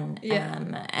took on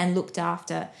and looked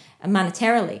after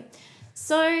monetarily.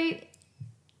 So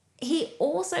he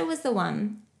also was the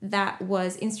one that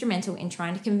was instrumental in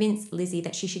trying to convince Lizzie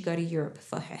that she should go to Europe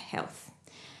for her health.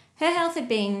 Her health had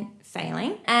been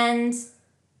failing, and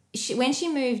when she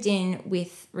moved in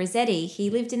with Rossetti,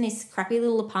 he lived in this crappy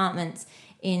little apartment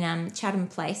in Chatham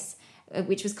Place,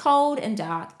 which was cold and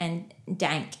dark and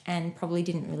dank and probably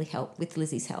didn't really help with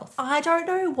Lizzie's health. I don't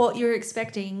know what you're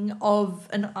expecting of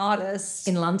an artist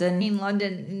In London.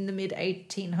 in the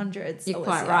mid-1800s. You're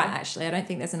quite right, actually. I don't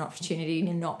think there's an opportunity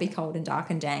to not be cold and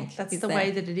dark and dank. That's is the there? way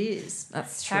that it is.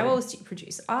 That's true. How else do you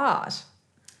produce art?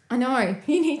 I know.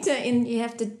 You need to, you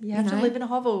have to, You have to live in a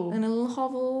hovel. in a little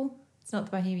hovel, It's not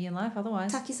the bohemian life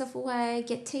otherwise. tuck yourself away,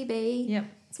 get TB. Yep.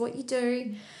 It's what you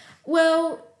do.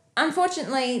 Well,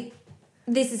 unfortunately,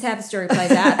 this is how the story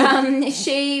plays out.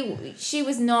 She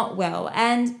was not well,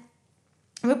 and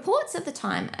reports at the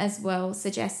time as well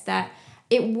suggest that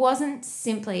it wasn't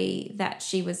simply that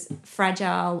she was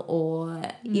fragile or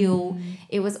ill.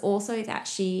 It was also that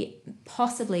she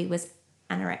possibly was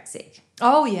anorexic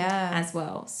Oh, yeah. as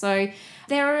well. So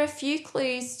there are a few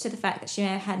clues to the fact that she may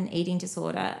have had an eating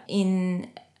disorder in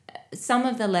some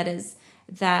of the letters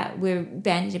that were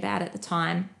bandied about at the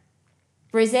time.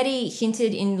 Rossetti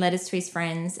hinted in letters to his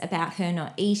friends about her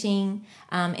not eating.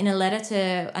 In a letter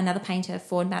to another painter,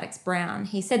 Ford Madox Brown,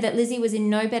 he said that Lizzie was in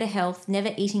no better health,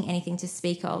 never eating anything to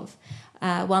speak of.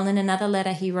 While in another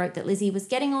letter he wrote that Lizzie was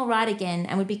getting all right again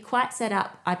and would be quite set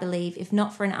up, I believe, if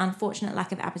not for an unfortunate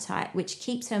lack of appetite, which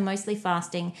keeps her mostly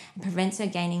fasting and prevents her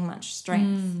gaining much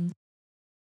strength.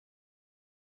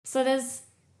 So there's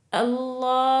a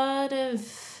lot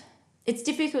of... It's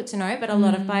difficult to know, but a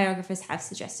lot of biographers have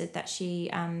suggested that she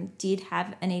did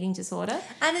have an eating disorder.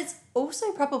 And it's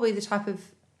also probably the type of,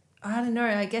 I don't know,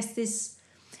 I guess this,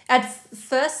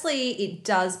 firstly, it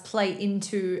does play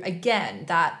into, again,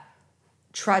 that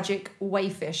tragic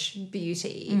waifish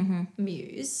beauty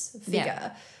muse figure.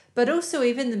 Yeah. But also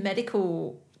even the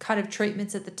medical kind of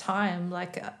treatments at the time.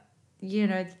 Like, you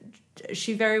know,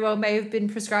 she very well may have been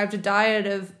prescribed a diet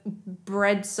of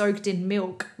bread soaked in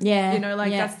milk. Yeah. You know,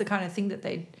 like yeah. that's the kind of thing that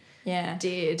they Yeah.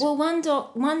 did. Well,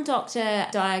 one doctor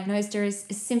diagnosed her as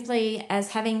simply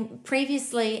as having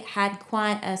previously had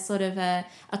quite a sort of a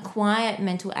quiet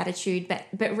mental attitude,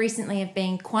 but recently have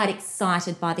been quite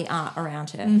excited by the art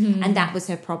around her, and that was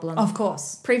her problem. Of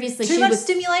course. Previously, Too she much was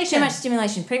stimulation. Too much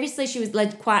stimulation. Previously, she was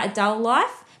led quite a dull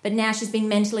life, but now she's been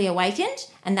mentally awakened,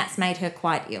 and that's made her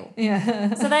quite ill.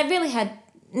 Yeah. So they really had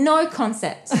no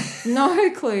concept, no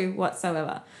clue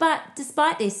whatsoever. But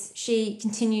despite this, she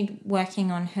continued working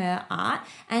on her art,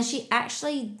 and she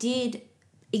actually did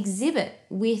exhibit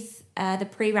with the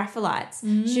Pre-Raphaelites.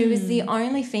 She was the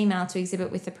only female to exhibit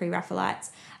with the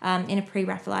Pre-Raphaelites in a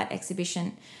Pre-Raphaelite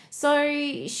exhibition.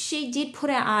 So she did put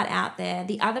her art out there.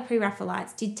 The other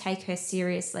Pre-Raphaelites did take her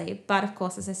seriously, but of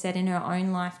course, as I said, in her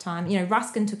own lifetime, you know,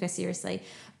 Ruskin took her seriously,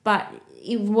 but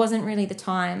it wasn't really the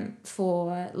time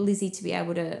for Lizzie to be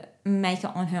able to make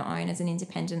it on her own as an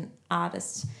independent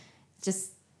artist.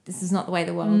 Just, this is not the way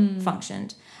the world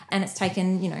functioned. And it's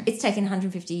taken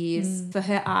 150 years for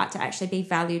her art to actually be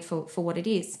valued for what it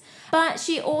is. But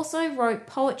she also wrote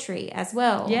poetry as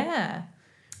well. Yeah.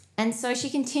 And so she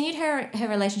continued her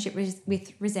relationship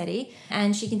with Rossetti,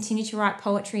 and she continued to write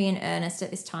poetry in earnest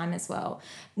at this time as well.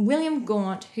 William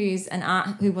Gaunt, who was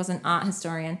an art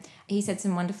historian, he said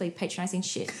some wonderfully patronising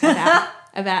shit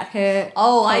about her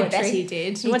Oh, poetry. I bet he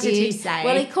did. What did he say?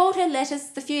 Well, he called her letters,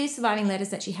 the few surviving letters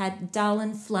that she had, dull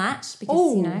and flat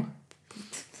because, you know,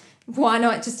 why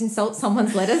not just insult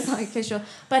someone's letters? Like, for sure.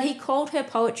 But he called her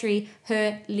poetry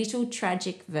her little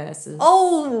tragic verses.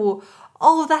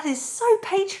 Oh, that is so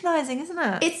patronising, isn't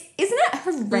it? Isn't it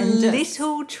horrendous?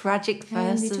 Little tragic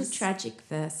verses. Little tragic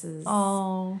verses.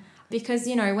 Oh. Because,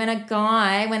 you know, when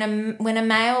a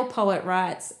male poet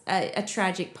writes a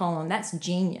tragic poem, that's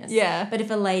genius. Yeah. But if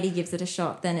a lady gives it a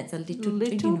shot, then it's a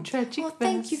little tragic verse.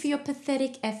 Thank you for your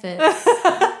pathetic efforts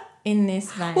in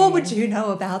this vein. What would you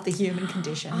know about the human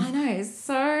condition? I know, it's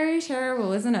so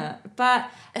terrible, isn't it?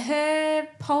 But her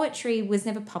poetry was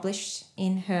never published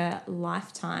in her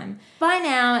lifetime. By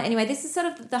now, anyway, this is sort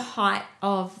of the height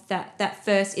of that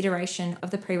first iteration of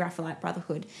the Pre-Raphaelite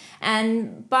Brotherhood.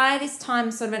 And by this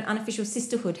time, sort of an unofficial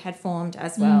sisterhood had formed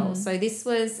as well. So this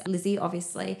was Lizzie,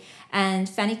 obviously, and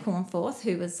Fanny Cornforth,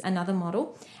 who was another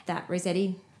model that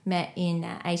Rossetti met in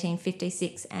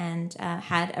 1856 and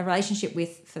had a relationship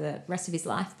with for the rest of his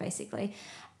life, basically.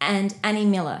 And Annie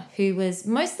Miller, who was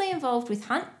mostly involved with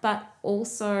Hunt, but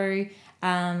also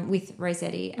with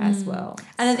Rossetti as well.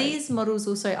 And are these models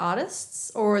also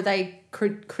artists, or are they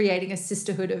creating a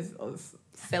sisterhood of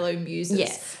fellow muses?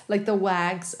 Yes. Like the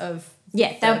wags of...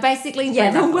 Yeah, they were basically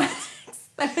the wags.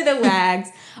 They were the wags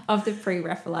of the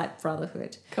Pre-Raphaelite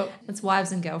Brotherhood. Cool. It's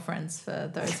wives and girlfriends for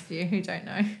those of you who don't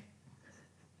know.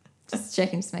 Just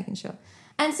checking, just making sure.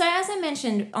 And so, as I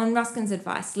mentioned, on Ruskin's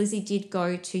advice, Lizzie did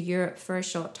go to Europe for a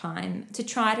short time to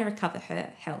try to recover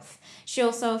her health. She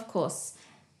also, of course,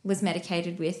 was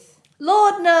medicated with...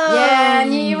 Laudanum! Yeah, I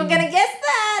knew you were going to guess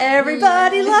that.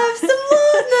 Everybody loves some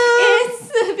laudanum! It's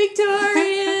the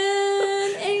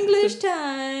Victorian English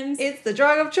Times. It's the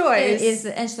drug of choice. It is,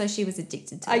 and so she was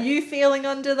addicted to Are it. you feeling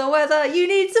under the weather? You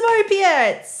need some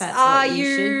opiates. That's Are what you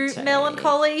you should take.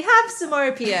 melancholy? Have some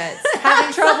opiates.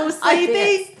 Having trouble sleeping?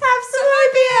 Opiates. Have some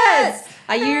opiates.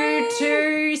 Are you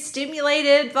too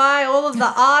stimulated by all of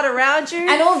the art around you?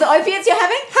 And all the opiates you're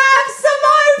having? have some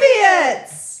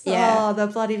opiates. Yeah. Oh, the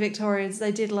bloody Victorians.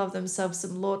 They did love themselves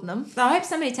some laudanum. I hope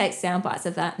somebody takes sound bites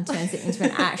of that and turns it into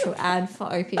an actual ad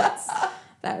for opiates.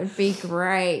 That would be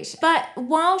great. But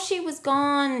while she was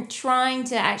gone trying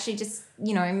to actually just,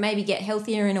 you know, maybe get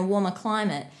healthier in a warmer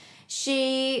climate,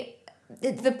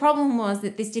 the problem was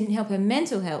that this didn't help her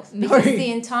mental health because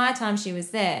the entire time she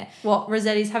was there. What,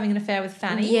 Rossetti's having an affair with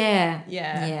Fanny? Yeah.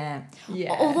 Yeah.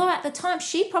 Although at the time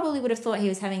she probably would have thought he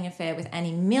was having an affair with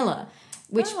Annie Miller,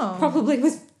 which Oh. probably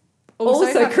was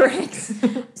also correct.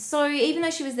 So even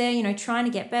though she was there, you know, trying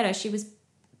to get better, she was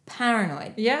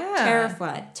paranoid. Yeah.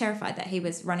 Terrified that he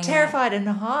was running around. Terrified and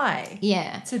high.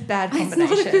 Yeah. It's a bad It's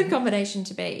combination. not a good combination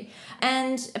to be.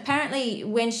 And apparently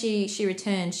when she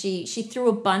returned, she threw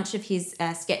a bunch of his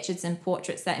sketches and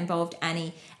portraits that involved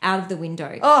Annie out of the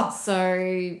window. Oh.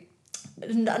 So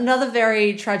Another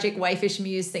very tragic wayfish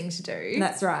muse thing to do.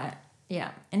 that's right.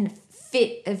 Yeah. And a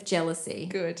fit of jealousy.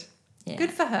 Good. Yeah.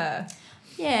 Good for her.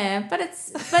 Yeah, but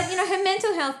you know, her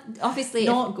mental health obviously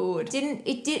Not good.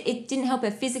 It didn't help her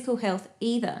physical health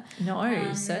either.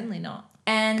 No, certainly not.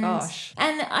 And Gosh.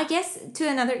 and I guess to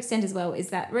another extent as well is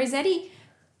that Rossetti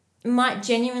might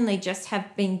genuinely just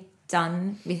have been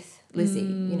done with Lizzie,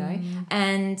 you know,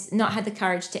 and not had the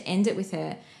courage to end it with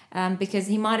her. Because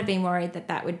he might have been worried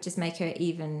that would just make her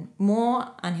even more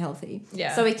unhealthy.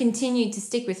 Yeah. So he continued to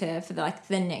stick with her for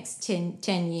the next 10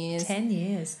 years. 10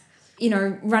 years. You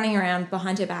know, running around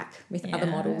behind her back with other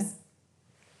Yeah. models.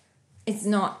 It's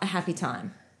not a happy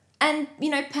time. And, you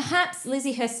know, perhaps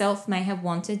Lizzie herself may have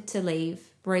wanted to leave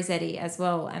Rossetti as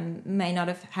well and may not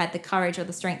have had the courage or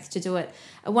the strength to do it.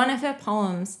 One of her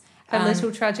poems... Her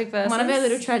little tragic verses. One of her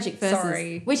little tragic verses.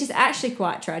 Sorry. Which is actually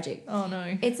quite tragic. Oh,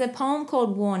 no. It's a poem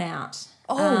called Worn Out.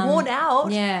 Oh, Worn Out?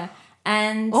 Yeah.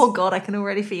 And Oh, God, I can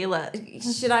already feel it.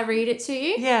 should I read it to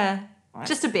you? Yeah.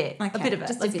 Just a bit. A Okay, bit of it.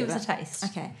 just Let's bit give of us a it. taste.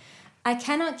 Okay. I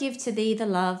cannot give to thee the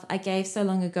love I gave so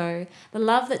long ago, the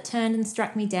love that turned and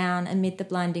struck me down amid the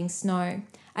blinding snow.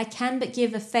 I can but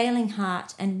give a failing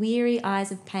heart and weary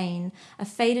eyes of pain, a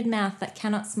faded mouth that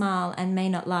cannot smile and may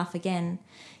not laugh again.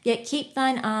 Yet keep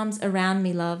thine arms around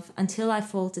me, love, until I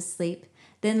fall to sleep.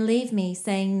 Then leave me,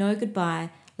 saying no goodbye,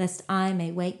 lest I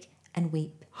may wake and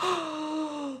weep.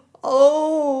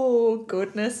 Oh,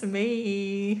 goodness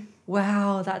me.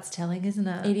 Wow, that's telling, isn't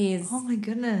it? It is. Oh, my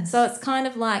goodness. So it's kind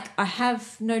of like, I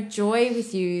have no joy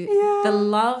with you. Yeah. The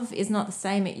love is not the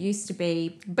same it used to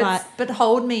be, but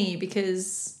hold me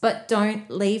because... but don't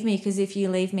leave me, because if you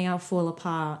leave me, I'll fall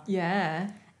apart.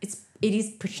 Yeah. It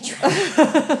is pretty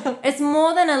tragic. It's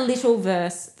more than a little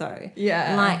verse, though.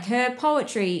 Yeah. Like, her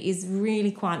poetry is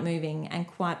really quite moving and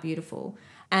quite beautiful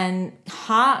and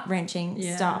heart-wrenching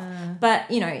Yeah. stuff. But,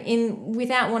 you know,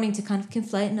 without wanting to kind of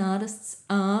conflate an artist's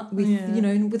art with, you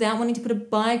know, without wanting to put a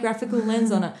biographical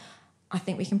lens on it, I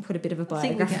think we can put a bit of a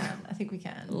biographical I think we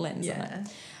can. lens on it.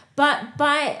 But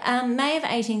by May of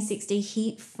 1860,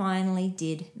 he finally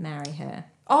did marry her.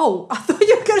 Oh, I thought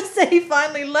you were going to say he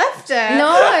finally left her.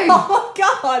 No. Oh, my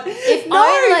God. If no,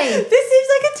 only. This seems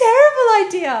like a terrible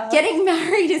idea. Getting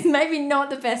married is maybe not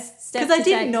the best step Because I to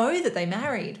didn't take. know that they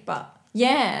married, but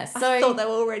Yeah, so I thought they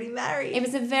were already married. it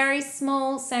was a very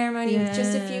small ceremony with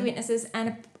just a Yeah. few witnesses,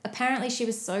 and apparently she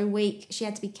was so weak she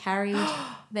had to be carried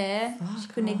there. She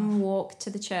couldn't even walk to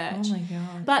the church. Oh, my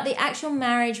God. But the actual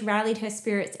marriage rallied her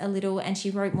spirits a little, and she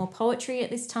wrote more poetry at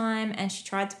this time, and she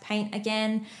tried to paint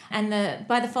again. And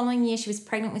by the following year, she was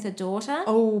pregnant with a daughter.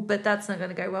 Oh, but that's not going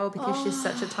to go well because she's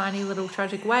such a tiny little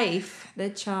tragic waif. The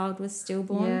child was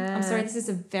stillborn. Yeah. I'm sorry, this is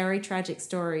a very tragic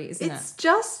story, isn't it? It's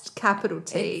just capital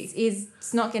T.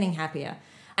 It's not getting happier.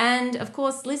 And of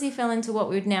course, Lizzie fell into what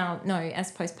we would now know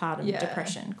as postpartum Yeah.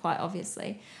 depression, quite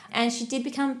obviously. And she did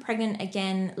become pregnant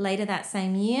again later that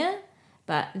same year,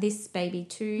 but this baby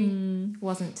too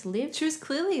wasn't to live. She was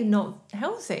clearly not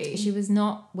healthy. She was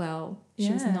not well.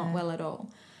 She was Yeah. not well at all.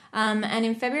 And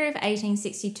in February of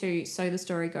 1862, so the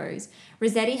story goes,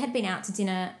 Rossetti had been out to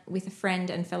dinner with a friend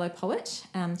and fellow poet,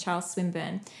 Charles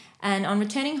Swinburne. And on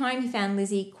returning home, he found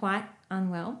Lizzie quite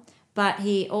unwell, but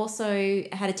he also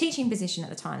had a teaching position at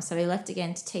the time, so he left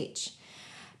again to teach.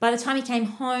 By the time he came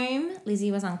home,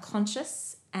 Lizzie was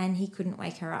unconscious and he couldn't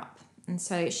wake her up. And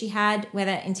so she had,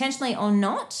 whether intentionally or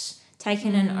not,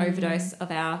 taken an overdose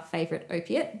of our favourite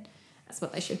opiate. That's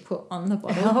what they should put on the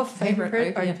bottle. Our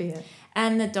favourite opiate.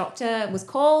 And the doctor was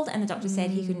called, and the doctor said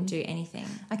he couldn't do anything.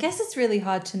 I guess it's really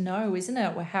hard to know, isn't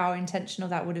it, how intentional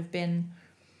that would have been.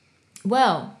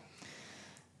 Well,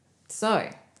 so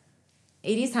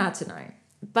it is hard to know,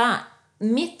 but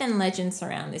myth and legend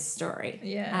surround this story.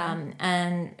 Yeah.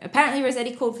 And apparently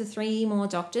Rossetti called for 3 more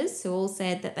doctors who all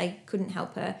said that they couldn't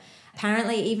help her.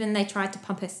 Apparently even they tried to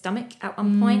pump her stomach at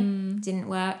one point, didn't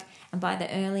work, and by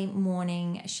the early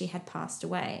morning she had passed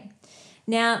away.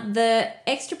 Now, the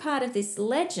extra part of this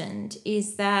legend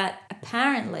is that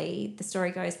apparently, the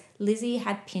story goes, Lizzie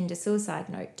had pinned a suicide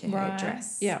note to her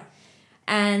dress. Yeah.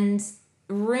 And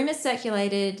rumours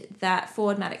circulated that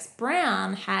Ford Madox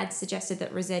Brown had suggested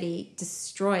that Rossetti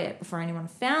destroy it before anyone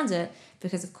found it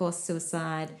because, of course,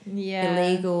 suicide, Yeah.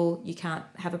 illegal, you can't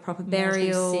have a proper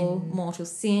burial, mortal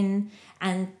sin,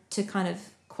 and to kind of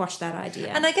quash that idea.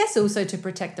 And I guess also to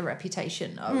protect the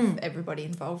reputation of everybody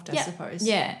involved, I suppose.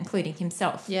 Yeah, including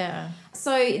himself. Yeah.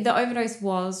 So the overdose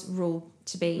was ruled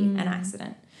to be an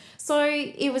accident. So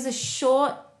it was a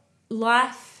short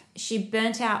life. She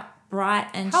burnt out bright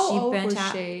and How she old burnt was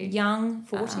out she? young.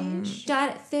 40-ish?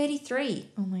 Died at 33,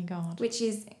 Oh my God. which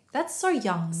is That's so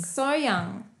young. so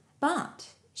young. But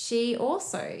she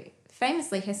also,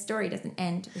 famously, her story doesn't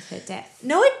end with her death.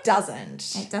 No, it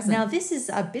doesn't. It doesn't. Now, this is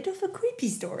a bit of a creepy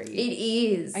story.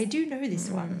 It is. I do know this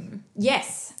one.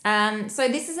 Yes. So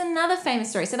this is another famous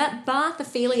story. So that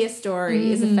Barthophilia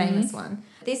story is a famous one.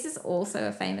 This is also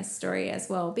a famous story as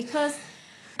well because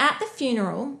at the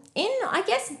funeral, in, I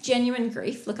guess, genuine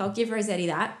grief. Look, I'll give Rossetti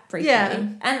that briefly. Yeah.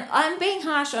 And I'm being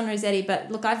harsh on Rossetti,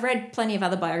 but look, I've read plenty of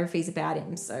other biographies about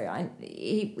him, so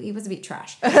he was a bit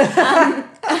trash. I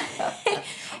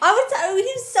would say he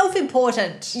was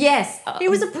self-important. Yes. He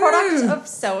was a product of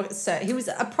he was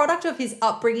a product of his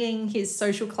upbringing, his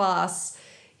social class,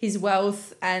 his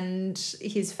wealth, and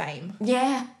his fame.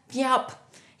 Yeah. Yep.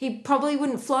 He probably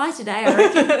wouldn't fly today, I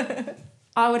reckon.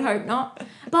 I would hope not.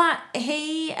 But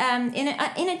he, in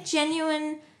a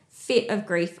genuine fit of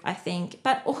grief, I think,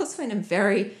 but also in a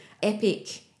very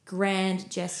epic, grand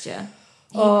gesture,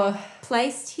 he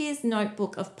placed his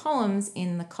notebook of poems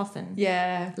in the coffin.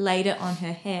 Yeah. Laid it on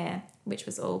her hair, which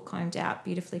was all combed out,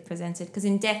 beautifully presented. Because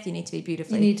in death, you need to be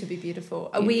beautifully. You need to be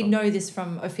beautiful. We know this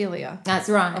from Ophelia. That's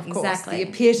right, Of course, exactly. the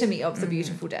epitome of the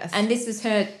beautiful death. And this was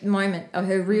her moment, or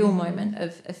her real moment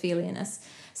of Ophelianess.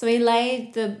 So he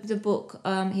laid the book,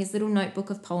 his little notebook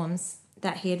of poems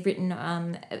that he had written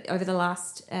over the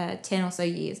last 10 or so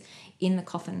years, in the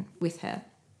coffin with her.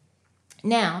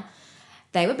 Now,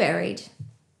 they were buried,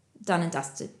 done and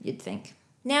dusted, you'd think.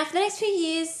 Now, for the next few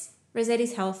years,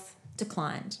 Rossetti's health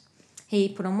declined. He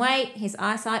put on weight, his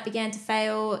eyesight began to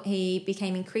fail, he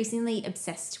became increasingly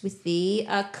obsessed with the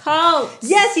occult.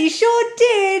 Yes, he sure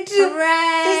did.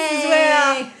 Hooray! This is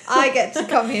where I get to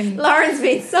come in. Lauren's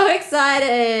been so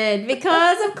excited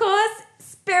because, of course,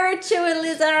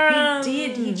 spiritualism. He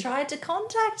did. He tried to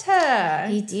contact her.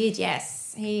 He did, yes.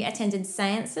 He attended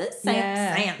seances. Seances. He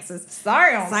attended They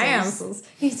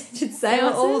were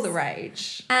seances. all the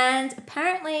rage. And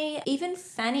apparently even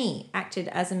Fanny acted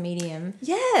as a medium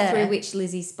Yeah. through which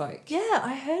Lizzie spoke. Yeah,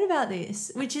 I heard about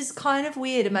this, which is kind of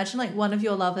weird. Imagine like one of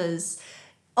your lovers.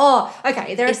 Oh,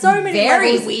 okay. There are It's so many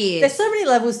very levels. weird. There's so many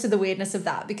levels to the weirdness of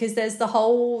that, because there's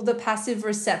the passive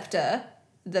receptor,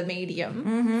 the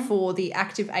medium, for the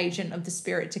active agent of the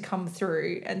spirit to come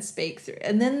through and speak through.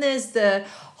 And then there's the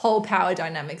whole power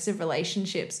dynamics of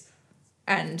relationships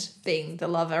and being the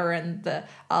lover and the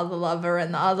other lover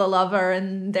and the other lover,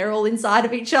 and they're all inside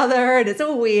of each other, and it's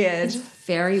all weird.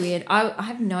 Very weird. I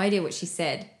have no idea what she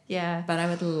said, Yeah. but I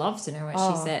would love to know what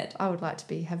she said. I would like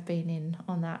to have been in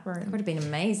on that room. It would have been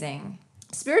amazing.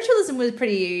 Spiritualism was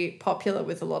pretty popular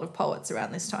with a lot of poets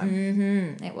around this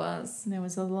time. It was. There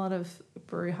was a lot of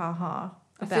brouhaha.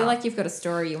 I feel like you've got a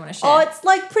story you want to share. Oh, it's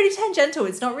like pretty tangential.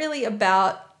 It's not really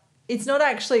about. It's not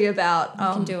actually about.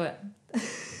 You can do it.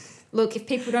 Look, if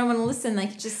people don't want to listen, they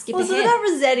could just skip Well, it's ahead. not about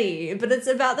Rossetti, but it's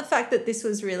about the fact that this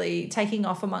was really taking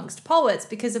off amongst poets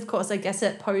because, of course, I guess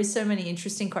it posed so many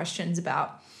interesting questions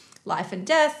about life and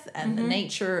death and the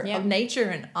nature of nature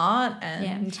and art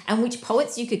and and which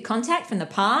poets you could contact from the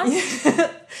past.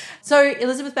 So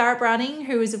Elizabeth Barrett Browning,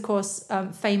 who is of course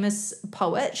famous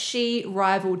poet, she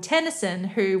rivaled Tennyson,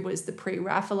 who was the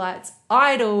pre-Raphaelites'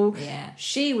 idol. Yeah.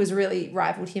 She was really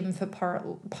rivaled him for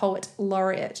poet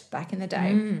laureate back in the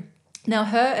day. Now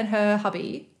her and her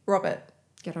hubby Robert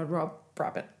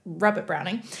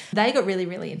Browning, they got really,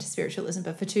 really into spiritualism,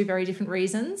 but for two very different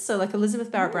reasons. So like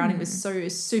Elizabeth Barrett Browning was so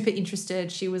super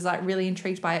interested. She was like really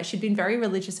intrigued by it. She'd been very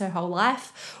religious her whole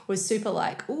life, was super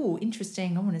like, ooh,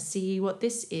 interesting. I want to see what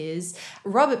this is.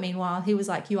 Robert, meanwhile, he was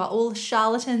like, you are all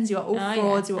charlatans. You are all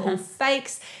frauds. You are all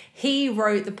fakes. He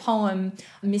wrote the poem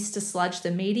Mr. Sludge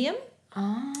the Medium,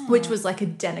 which was like a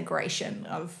denigration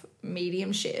of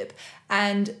mediumship.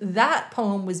 And that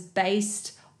poem was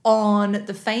based on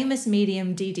the famous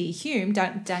medium D.D. Hume,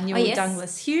 Daniel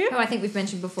Douglas Hume. Who I think we've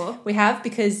mentioned before. We have,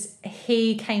 because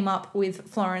he came up with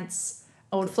Florence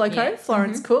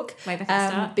Cook. Way back at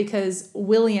the start. Because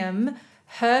William,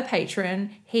 her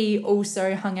patron, he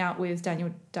also hung out with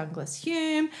Daniel Douglas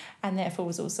Hume and therefore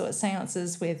was also at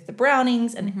seances with the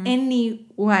Brownings. And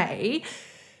anyway,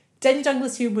 Daniel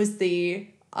Douglas Hume was the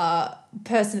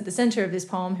person at the centre of this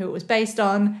poem who it was based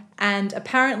on, and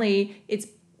apparently it's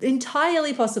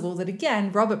entirely possible that,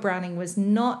 again, Robert Browning was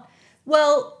not,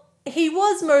 well, he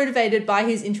was motivated by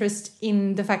his interest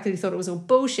in the fact that he thought it was all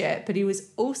bullshit, but he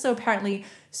was also apparently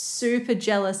super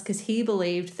jealous because he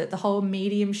believed that the whole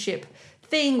mediumship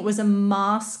thing was a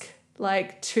mask,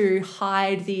 like, to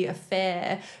hide the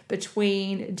affair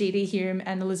between D.D. Hume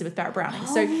and Elizabeth Barrett Browning.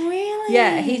 Oh, really?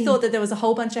 Yeah, he thought that there was a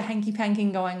whole bunch of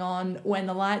hanky-panking going on when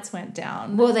the lights went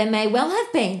down. Well, there may well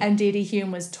have been. And D.D.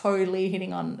 Hume was totally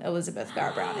hitting on Elizabeth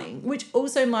Barrett Browning, which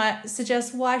also might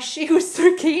suggest why she was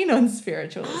so keen on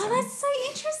spiritualism. Oh, that's so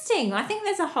interesting. I think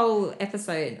there's a whole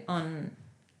episode on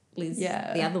Liz.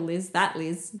 Yeah. The other Liz, that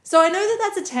Liz. So I know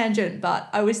that that's a tangent, but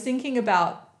I was thinking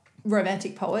about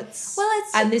romantic poets. Well,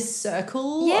 it's- and this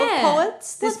circle Yeah. of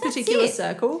poets, this Well, that's particular it.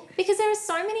 circle. Because there are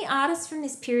so many artists from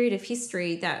this period of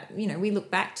history that, you know, we look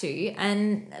back to,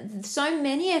 and so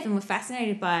many of them were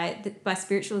fascinated by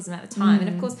spiritualism at the time. And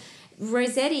of course,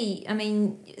 Rossetti, I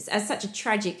mean, as such a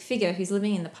tragic figure who's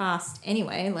living in the past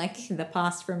anyway, like the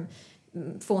past from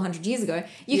 400 years ago,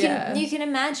 you can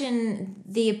imagine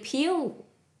the appeal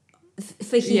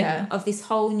for him Yeah. of this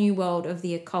whole new world of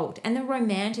the occult and the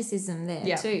romanticism there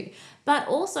Yeah. too. But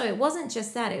also, it wasn't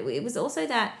just that. It was also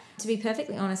that, to be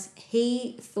perfectly honest,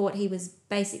 he thought he was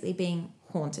basically being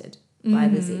haunted by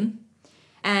Lizzie.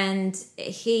 And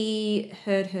he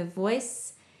heard her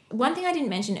voice. One thing I didn't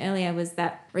mention earlier was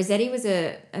that Rossetti was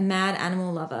a mad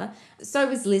animal lover. So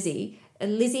was Lizzie.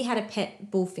 Lizzie had a pet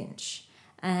bullfinch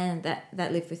and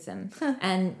that lived with them.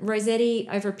 And Rossetti,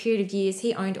 over a period of years,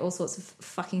 he owned all sorts of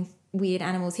fucking weird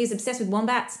animals. He was obsessed with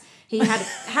wombats. He had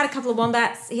a couple of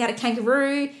wombats. He had a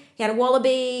kangaroo. He had a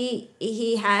wallaby.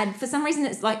 He had, for some reason,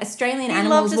 it's like Australian He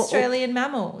animals. loved Australian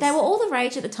mammals. They were all the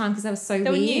rage at the time because they were so They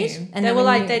were weird. new. And they were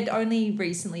like, new. they'd only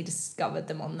recently discovered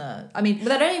them on the... I mean...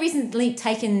 But they'd only recently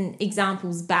taken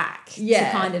examples back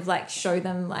Yeah. to kind of like show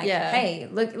them like, Yeah. hey,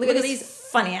 look at at this these-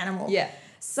 funny animal. Yeah.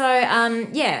 So,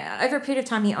 over a period of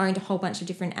time, he owned a whole bunch of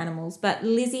different animals. But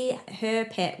Lizzie, her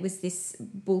pet was this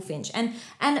bullfinch. And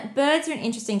birds are an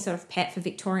interesting sort of pet for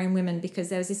Victorian women because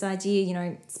there was this idea, you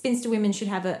know, spinster women should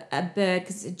have a bird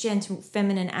because it's a gentle,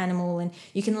 feminine animal and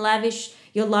you can lavish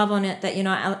your love on it that you're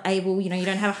not able, you know, you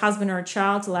don't have a husband or a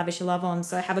child to lavish your love on.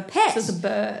 So have a pet. So it's a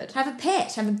bird. Have a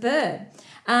pet, have a bird.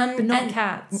 But not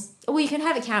cats. Well, you can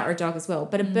have a cat or a dog as well,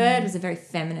 but a bird was a very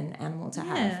feminine animal to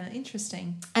have. Yeah,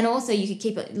 interesting. And also you could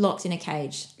keep it locked in a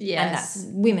cage. Yes. And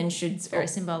that's, women should... It's very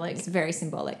symbolic. It's very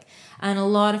symbolic. And a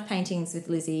lot of paintings with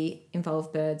Lizzie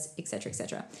involve birds, etc.,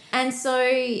 etc. And so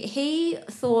he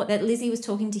thought that Lizzie was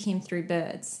talking to him through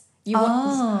birds.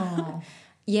 Oh.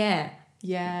 Yeah.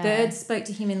 Yeah. Birds spoke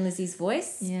to him in Lizzie's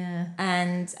voice. Yeah.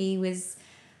 And he was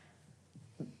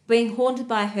being haunted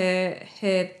by her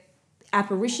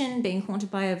apparition, being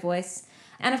haunted by her voice.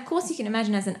 And of course, you can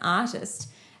imagine as an artist,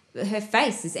 her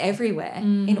face is everywhere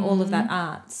in all of that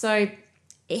art. So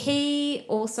he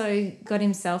also got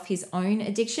himself his own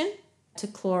addiction to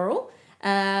chloral,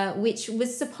 which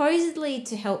was supposedly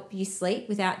to help you sleep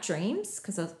without dreams,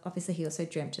 because obviously he also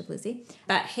dreamt of Lizzie.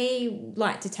 But he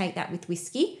liked to take that with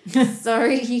whiskey. So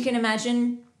you can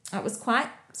imagine it was quite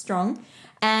strong.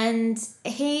 And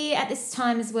he, at this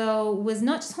time as well, was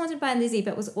not just haunted by Lizzie,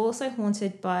 but was also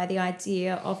haunted by the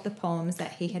idea of the poems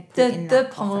that he had put in The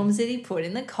that poems that he put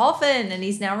in the coffin, and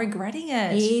he's now regretting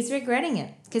it. He's regretting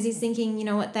it because he's thinking, you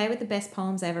know what, they were the best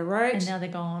poems I ever wrote. And now they're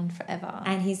gone forever.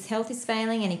 And his health is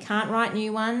failing and he can't write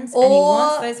new ones. Or- and he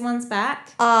wants those ones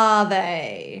back. Are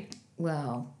they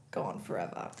Well, gone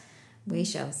forever? we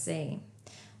shall see.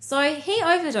 So he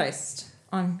overdosed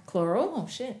on chloral. Oh,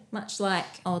 shit. Much like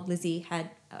old Lizzie had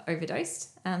overdosed.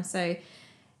 So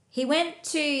he went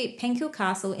to Penkill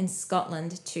Castle in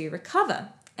Scotland to recover,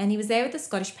 and he was there with the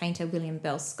Scottish painter William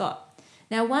Bell Scott.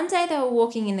 Now, one day they were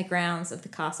walking in the grounds of the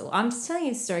castle. I'm just telling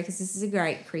you the story because this is a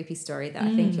great creepy story that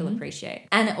I think you'll appreciate.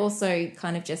 And it also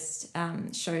kind of just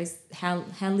shows how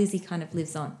Lizzie kind of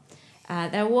lives on.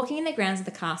 They were walking in the grounds of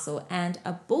the castle and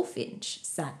a bullfinch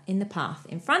sat in the path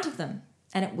in front of them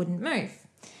and it wouldn't move.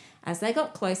 As they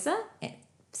got closer, it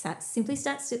sat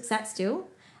still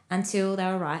until they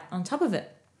were right on top of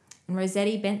it. And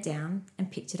Rossetti bent down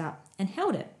and picked it up and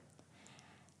held it.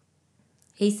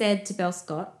 He said to Bell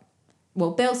Scott,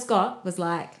 well, Bell Scott was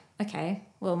like, okay,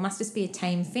 well, it must just be a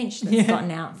tame finch that's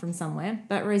gotten out from somewhere.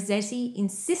 But Rossetti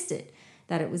insisted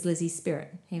that it was Lizzie's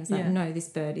spirit. He was like, no, this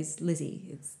bird is Lizzie.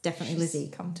 It's definitely Lizzie.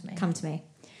 Come to me. Come to me.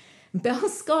 Bell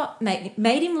Scott made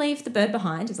him leave the bird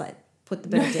behind. He was like, put the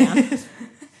bird down.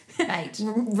 Mate.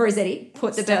 Rossetti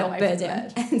put the Step away bird from the down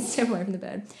bird. and step away from the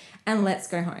bird and let's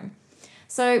go home.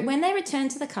 So when they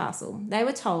returned to the castle, they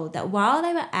were told that while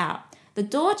they were out, the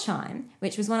door chime,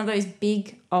 which was one of those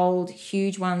big, old,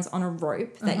 huge ones on a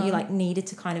rope that you like needed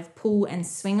to kind of pull and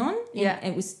swing on. Yeah.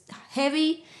 It was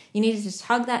heavy. You needed to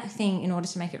tug that thing in order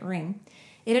to make it ring.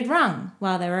 It had rung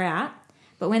while they were out,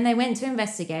 but when they went to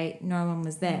investigate, no one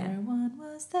was there. No one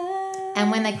was there.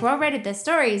 And when they corroborated their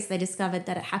stories, they discovered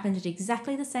that it happened at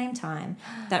exactly the same time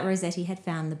that Rossetti had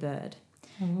found the bird.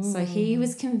 So he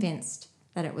was convinced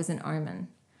that it was an omen.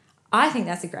 I think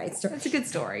that's a great story. It's a good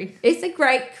story. It's a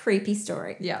great, creepy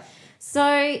story. Yeah.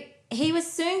 So he was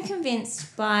soon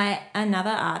convinced by another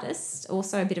artist,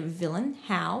 also a bit of a villain,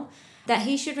 Howe, that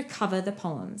he should recover the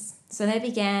poems. So they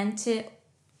began to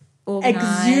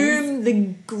organise Exhume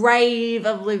the grave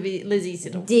of Lizzie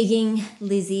Siddle. digging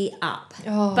Lizzie up.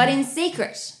 Oh. But in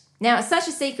secret. Now, it's such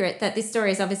a secret that this story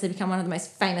has obviously become one of the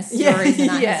most famous stories in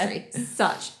art Yeah. history.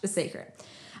 Such a secret.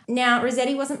 Now,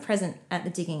 Rossetti wasn't present at the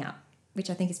digging up, which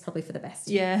I think is probably for the best.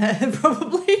 Yeah,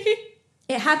 probably.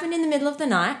 It happened in the middle of the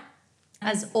night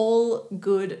As all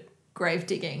good grave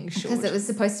digging should. because it was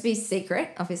supposed to be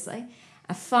secret, obviously.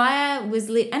 A fire was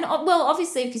lit, and well,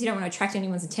 obviously because you don't want to attract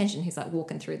anyone's attention who's like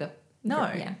walking through the...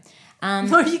 No. Yeah.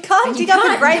 No, you can't You dig up a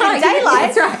can't- grave no, in you-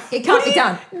 daylight. That's right. It can't be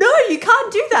done. No, you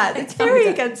can't do that. It's can't be very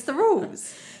done. against the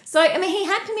rules. So, I mean, he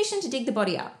had permission to dig the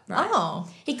body up, right? Oh.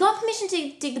 He got permission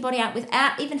to dig the body up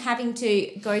without even having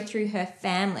to go through her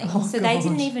family. Oh, so they God.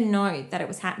 didn't even know that it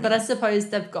was happening. But I suppose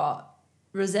they've got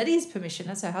Rossetti's permission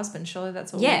as her husband. Surely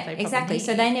that's all yeah, they probably exactly. need.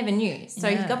 So they never knew. So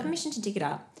he Yeah. got permission to dig it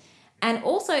up. And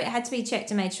also it had to be checked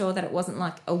to make sure that it wasn't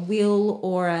like a will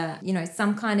or a,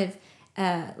 some kind of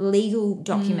legal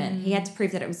document. He had to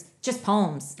prove that it was just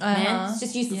poems, man. Uh-huh. It's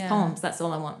just useless Yeah. poems. That's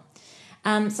all I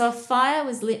want. So a fire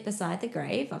was lit beside the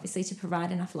grave, obviously to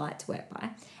provide enough light to work by,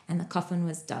 and the coffin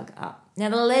was dug up. Now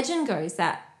the legend goes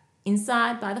that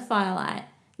inside by the firelight,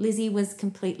 Lizzie was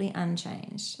completely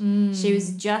unchanged. She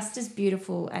was just as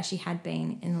beautiful as she had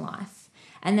been in life,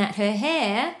 and that her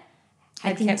hair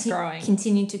Had kept growing.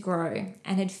 continued to grow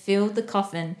and had filled the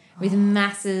coffin with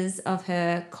masses of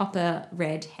her copper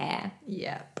red hair.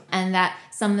 Yep. And that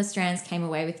some of the strands came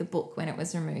away with the book when it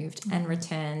was removed and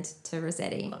returned to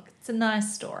Rossetti. Look, it's a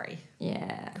nice story.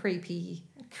 Yeah. Creepy,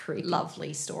 Creepy.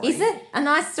 lovely story. Is it a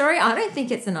nice story? I don't think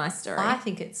it's a nice story. I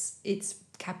think it's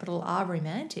capital R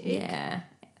romantic. Yeah,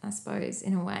 I suppose,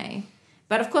 in a way.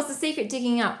 But of course, the secret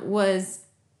digging up was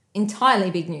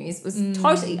entirely big news, was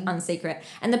totally unsecret.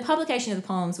 And the publication of the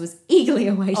poems was eagerly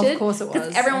awaited. Of course it was.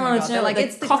 Because everyone Oh my wanted God. to know, They're like, like,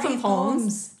 it's it's the coffin grave poems.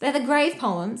 poems. They're the grave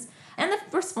poems. And the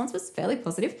response was fairly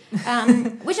positive,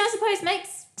 which I suppose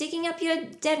makes digging up your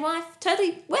dead wife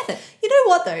totally worth it. You know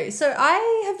what though? So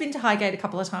I have been to Highgate a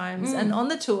couple of times, and on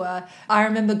the tour, I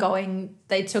remember going.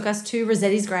 They took us to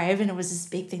Rossetti's grave, and it was this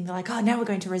big thing. They're like, "Oh, now we're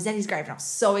going to Rossetti's grave," and I was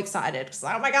so excited because,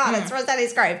 oh my God, it's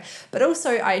Rossetti's grave. But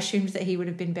also, I assumed that he would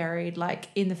have been buried like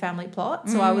in the family plot,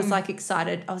 so I was like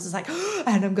excited. I was just like, oh,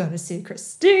 and I'm going to see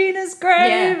Christina's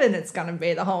grave, Yeah. and it's going to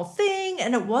be the whole thing.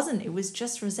 And it wasn't. It was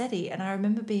just Rossetti, and I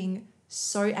remember being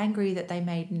so angry that they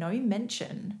made no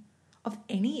mention of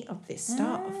any of this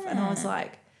stuff, and I was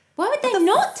like. Why would they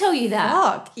not tell you that?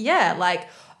 Fuck. Yeah. Like,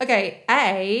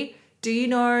 okay, do you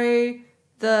know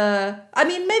I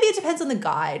mean, maybe it depends on the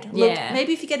guide. Look, Yeah.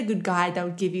 maybe if you get a good guide, they'll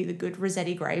give you the good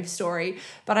Rossetti grave story.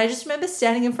 But I just remember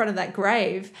standing in front of that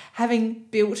grave, having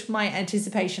built my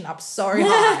anticipation up so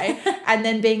high, and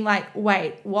then being like,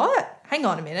 wait, what? Hang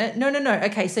on a minute. No.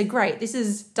 Okay, so great. This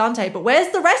is Dante, but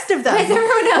where's the rest of them? Where's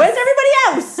everyone else? Where's everybody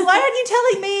else? Why aren't you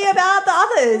telling me about the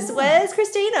others? Where's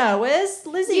Christina? Where's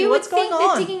Lizzie? You What's would think going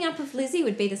on? the digging up of Lizzie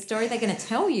would be the story they're going to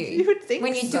tell you. You would think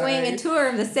when you're so. doing a tour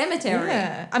of the cemetery.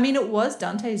 Yeah, I mean, it was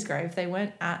Dante's grave. They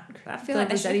weren't at I feel the like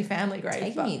they Rossetti should family grave.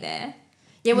 Taking but- you there.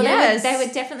 Yeah, well, Yes. they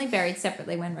were definitely buried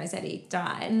separately when Rossetti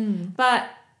died. But,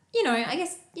 I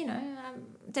guess,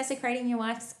 desecrating your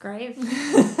wife's grave.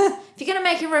 If you're going to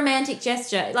make a romantic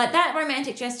gesture, like that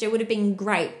romantic gesture would have been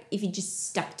great if you just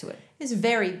stuck to it. It's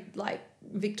very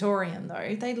Victorian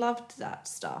though. They loved that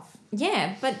stuff.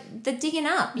 Yeah, but the digging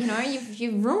up,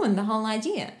 you've ruined the whole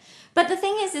idea. But the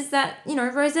thing is that,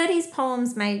 Rossetti's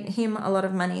poems made him a lot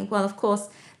of money. Well, of course,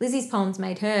 Lizzie's poems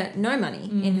made her no money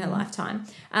in her lifetime.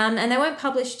 And they weren't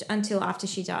published until after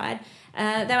she died.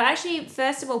 They were actually,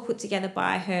 first of all, put together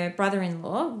by her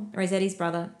brother-in-law, Rossetti's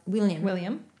brother,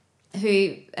 William,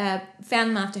 who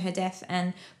found them after her death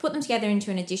and put them together into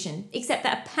an edition, except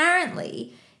that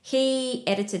apparently he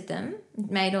edited them,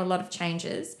 made a lot of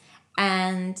changes,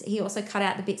 and he also cut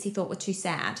out the bits he thought were too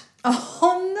sad.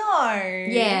 Oh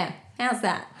no! Yeah, how's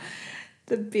that?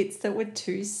 The bits that were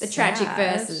too The sad. tragic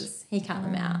verses, he cut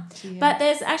them out. dear. But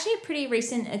there's actually a pretty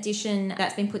recent edition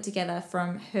that's been put together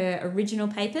from her original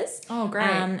papers. Oh, great.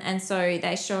 And so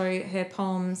they show her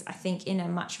poems, I think, in a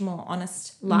much more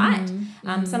honest light.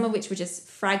 Some of which were just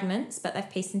fragments, but they've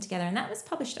pieced them together. And that was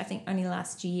published, I think, only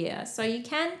last year. So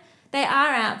they are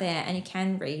out there and you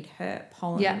can read her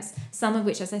poems. Yeah. Some of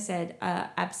which, as I said,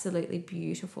 are absolutely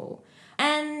beautiful.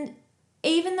 And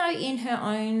even though in her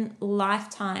own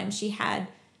lifetime she had,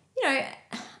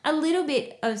 a little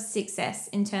bit of success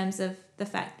in terms of the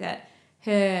fact that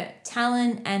her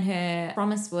talent and her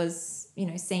promise was,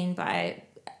 seen by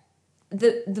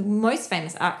the most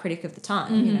famous art critic of the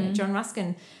time. John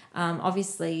Ruskin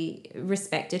obviously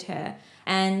respected her,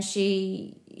 and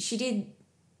she did,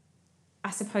 I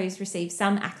suppose, receive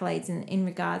some accolades in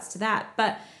regards to that.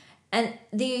 And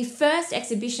the first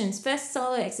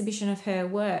solo exhibition of her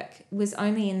work was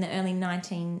only in the early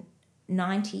 1990s.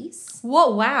 90s.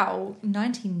 What? Wow.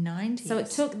 1990s. So it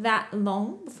took that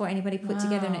long before anybody put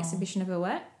together an Wow. exhibition of her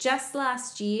work. Just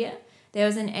last year, there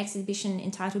was an exhibition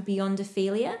entitled Beyond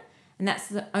Ophelia, and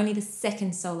that's only the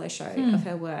second solo show of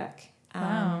her work.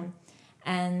 Wow.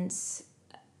 And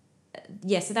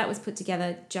yeah, so that was put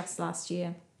together just last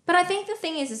year. But I think the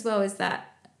thing is as well is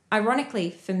that,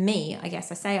 ironically, for me, I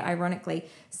guess I say ironically,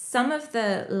 some of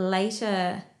the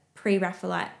later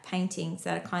pre-Raphaelite paintings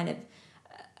that are kind of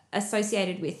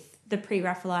associated with the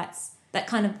pre-Raphaelites that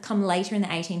kind of come later in the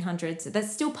 1800s,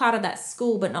 that's still part of that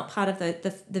school but not part of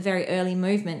the very early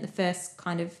movement, the first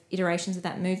kind of iterations of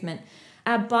that movement,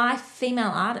 are by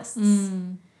female artists.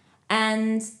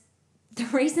 And the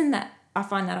reason that I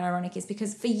find that ironic is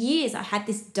because for years I had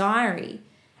this diary,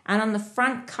 and on the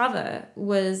front cover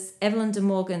was Evelyn de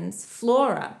Morgan's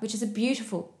Flora, which is a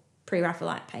beautiful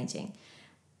pre-Raphaelite painting.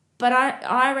 But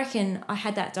I reckon I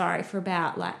had that diary for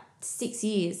about 6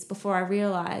 years before I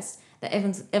realised that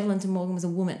Evelyn de Morgan was a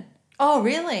woman. Oh,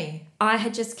 really? I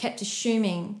had just kept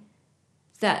assuming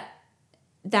that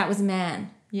was a man.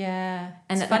 Yeah.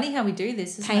 And it's that funny how we do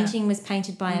this, isn't Painting was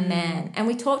painted by a man. And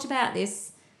we talked about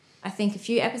this, I think, a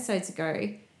few episodes ago,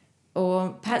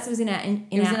 or perhaps it was in our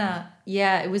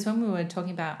Yeah, it was when we were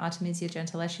talking about Artemisia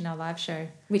Gentilesh in our live show.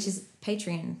 which is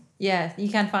Patreon. Yeah, you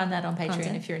can find that on Patreon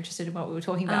Content. if you're interested in what we were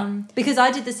talking about. Because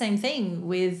I did the same thing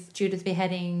with Judith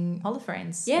beheading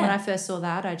Holofernes. Yeah. When I first saw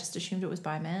that, I just assumed it was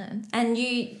by a man. And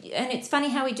it's funny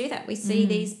how we do that. We see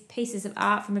these pieces of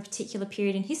art from a particular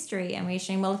period in history, and we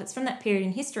assume, well, if it's from that period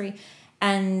in history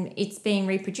and it's being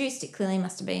reproduced, it clearly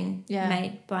must have been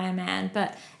made by a man.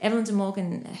 But Evelyn de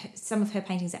Morgan, some of her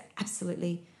paintings are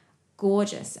absolutely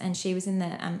gorgeous, and she was in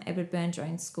the Edward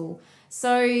Burne-Jones School.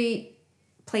 So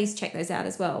please check those out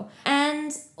as well.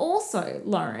 And also,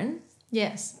 Lauren,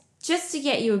 Yes. just to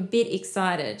get you a bit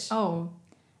excited, Oh,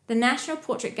 the National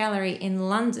Portrait Gallery in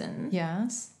London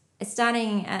yes. is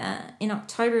starting in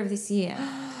October of this year.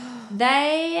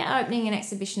 They are opening an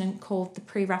exhibition called The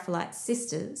Pre-Raphaelite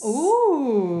Sisters.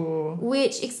 Ooh.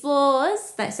 Which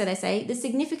explores, so they say, the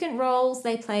significant roles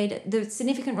that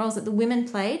the women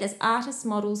played as artists,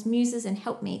 models, muses, and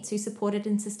helpmeets who supported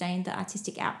and sustained the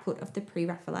artistic output of the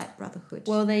pre-Raphaelite brotherhood.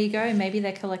 Well, there you go. Maybe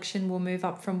their collection will move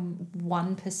up from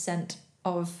 1%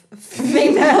 of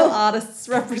female artists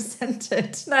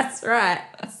represented. That's right.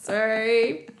 So,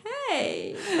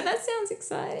 hey, that sounds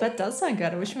exciting. That does sound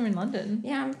good. I wish we were in London.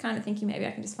 Yeah, I'm kind of thinking maybe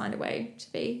I can just find a way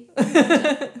to be.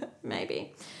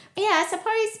 Maybe. But yeah, I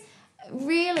suppose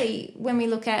really when we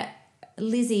look at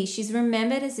Lizzie, she's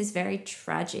remembered as this very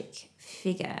tragic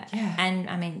figure. Yeah.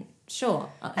 And I mean, sure.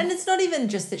 And it's not even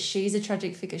just that she's a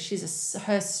tragic figure.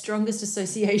 Her strongest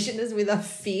association is with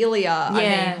Ophelia.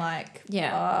 Yeah. I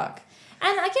mean, fuck.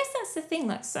 And I guess that's the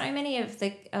thing, so many of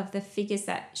the figures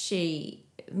that she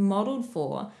modelled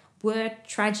for were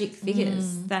tragic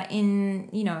figures that in,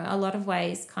 a lot of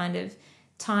ways kind of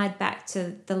tied back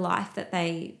to the life that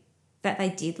they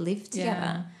did live together.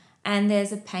 Yeah. And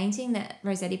there's a painting that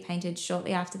Rossetti painted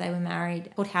shortly after they were married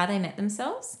called How They Met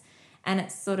Themselves. And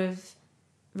it's sort of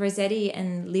Rossetti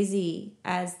and Lizzie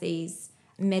as these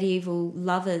medieval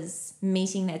lovers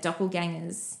meeting their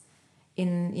doppelgangers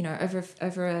in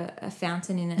over a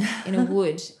fountain in a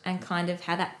wood, and kind of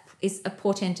how that is a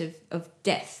portent of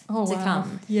death to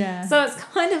come. Yeah. So it's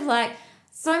kind of like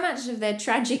so much of their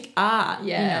tragic art,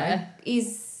 I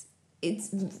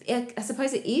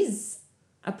suppose it is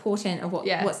a portent of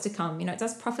what's to come. It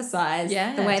does prophesize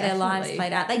the way their lives definitely.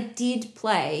 played out. They did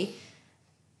play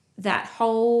that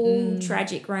whole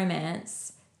tragic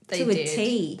romance to a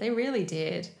T. They really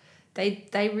did.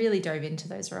 They really dove into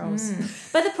those roles.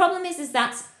 But the problem is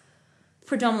that's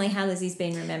predominantly how Lizzie's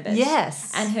been remembered.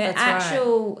 Yes, And her that's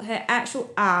her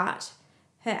actual art,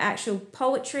 her actual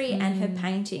poetry and her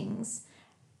paintings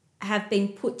have been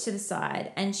put to the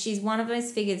side. And she's one of those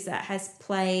figures that has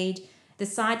played the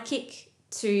sidekick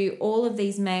to all of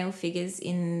these male figures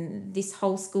in this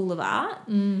whole school of art.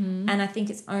 Mm-hmm. And I think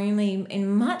it's only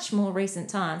in much more recent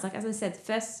times, like as I said, the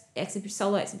first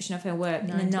solo exhibition of her work in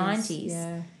the 90s.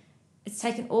 Yeah. It's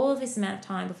taken all of this amount of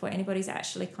time before anybody's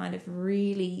actually kind of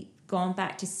really gone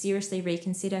back to seriously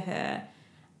reconsider her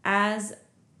as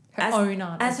Her own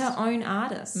artist. As her own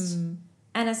artist. And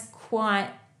as quite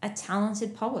a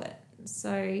talented poet.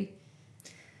 So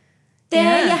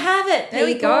there you have it, There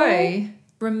we people. go.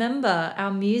 Remember,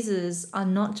 our muses are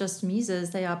not just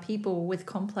muses. They are people with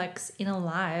complex inner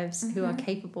lives who are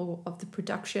capable of the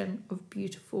production of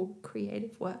beautiful,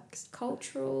 creative works.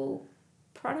 Cultural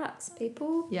products,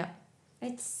 people. Yeah.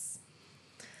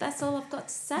 That's all I've got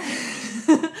to say.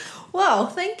 Well,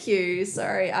 thank you.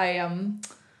 Sorry, I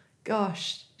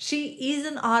gosh, she is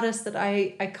an artist that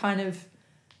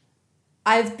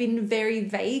I've been very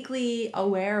vaguely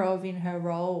aware of in her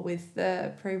role with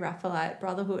the Pre-Raphaelite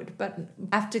Brotherhood, but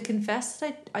I have to confess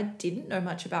that I didn't know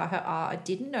much about her art. I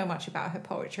didn't know much about her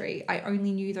poetry. I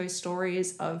only knew those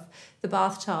stories of the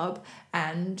bathtub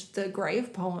and the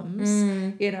grave poems,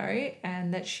 you know,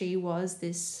 and that she was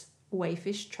this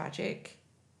waifish, tragic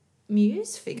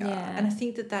muse figure. Yeah. And I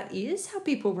think that is how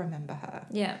people remember her,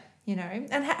 Yeah. you know,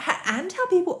 and how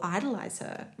people idolize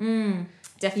her.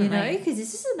 Definitely. You know, because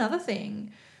this is another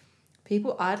thing.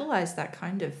 People idolize that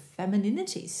kind of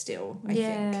femininity still, I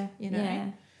think, you know. Yeah.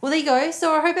 Well, there you go.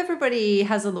 So I hope everybody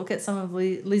has a look at some of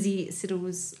Lizzie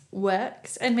Siddle's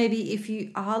works. And maybe if you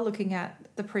are looking at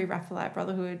the Pre-Raphaelite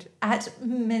Brotherhood at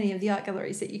many of the art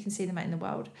galleries that you can see them at in the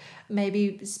world,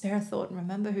 maybe spare a thought and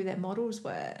remember who their models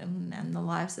were and the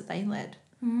lives that they led.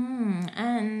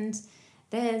 And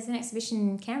there's an exhibition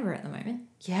in Canberra at the moment.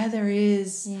 Yeah, there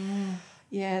is. Yeah.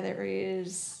 Yeah, there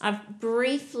is. I've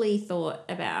briefly thought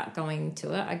about going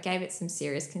to it. I gave it some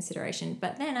serious consideration,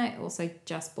 but then I also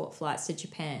just bought flights to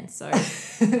Japan. So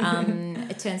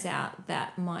it turns out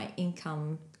that my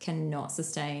income cannot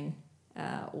sustain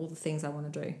all the things I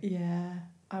want to do. Yeah,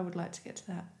 I would like to get to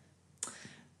that.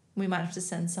 We might have to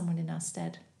send someone in our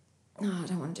stead. No, I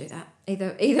don't want to do that.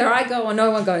 Either I go or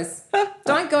no one goes.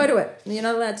 Don't go to it. You're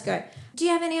not allowed to go. Do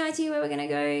you have any idea where we're going to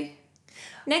go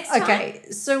next time? Okay,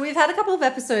 so we've had a couple of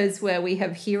episodes where we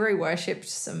have hero worshipped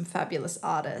some fabulous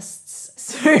artists.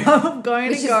 So I'm going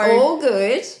Which to is go. all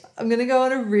good. I'm going to go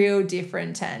on a real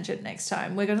different tangent next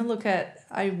time. We're going to look at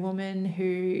a woman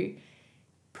who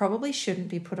probably shouldn't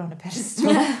be put on a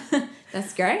pedestal,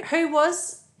 That's great. who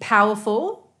was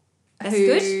powerful. That's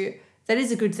good. That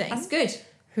is a good thing. That's good.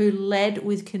 Who led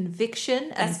with conviction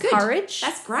and That's good. courage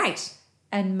That's great.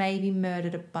 and maybe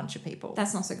murdered a bunch of people.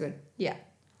 That's not so good. Yeah.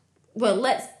 Well,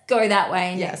 let's go that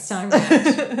way Yes. next time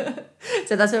round.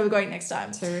 So that's where we're going next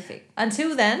time. Terrific.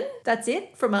 Until then, that's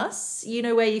it from us. You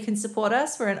know where you can support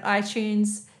us. We're on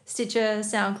iTunes, Stitcher,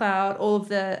 SoundCloud, all of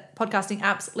the podcasting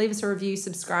apps. Leave us a review,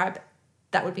 subscribe.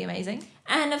 That would be amazing.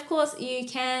 And of course, you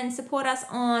can support us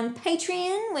on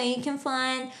Patreon, where you can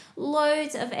find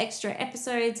loads of extra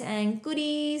episodes and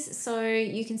goodies. So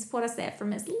you can support us there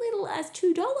from as little as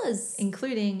 $2.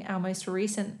 Including our most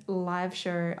recent live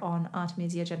show on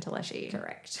Artemisia Gentileschi.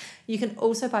 Correct. You can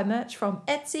also buy merch from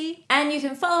Etsy. And you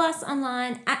can follow us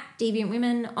online at Deviant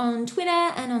Women on Twitter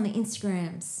and on the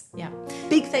Instagrams. Yeah.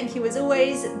 Big thank you as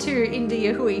always to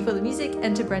India Hui for the music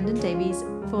and to Brendan Davies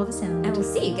for the sound. And we'll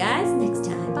see you guys next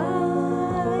time. Bye.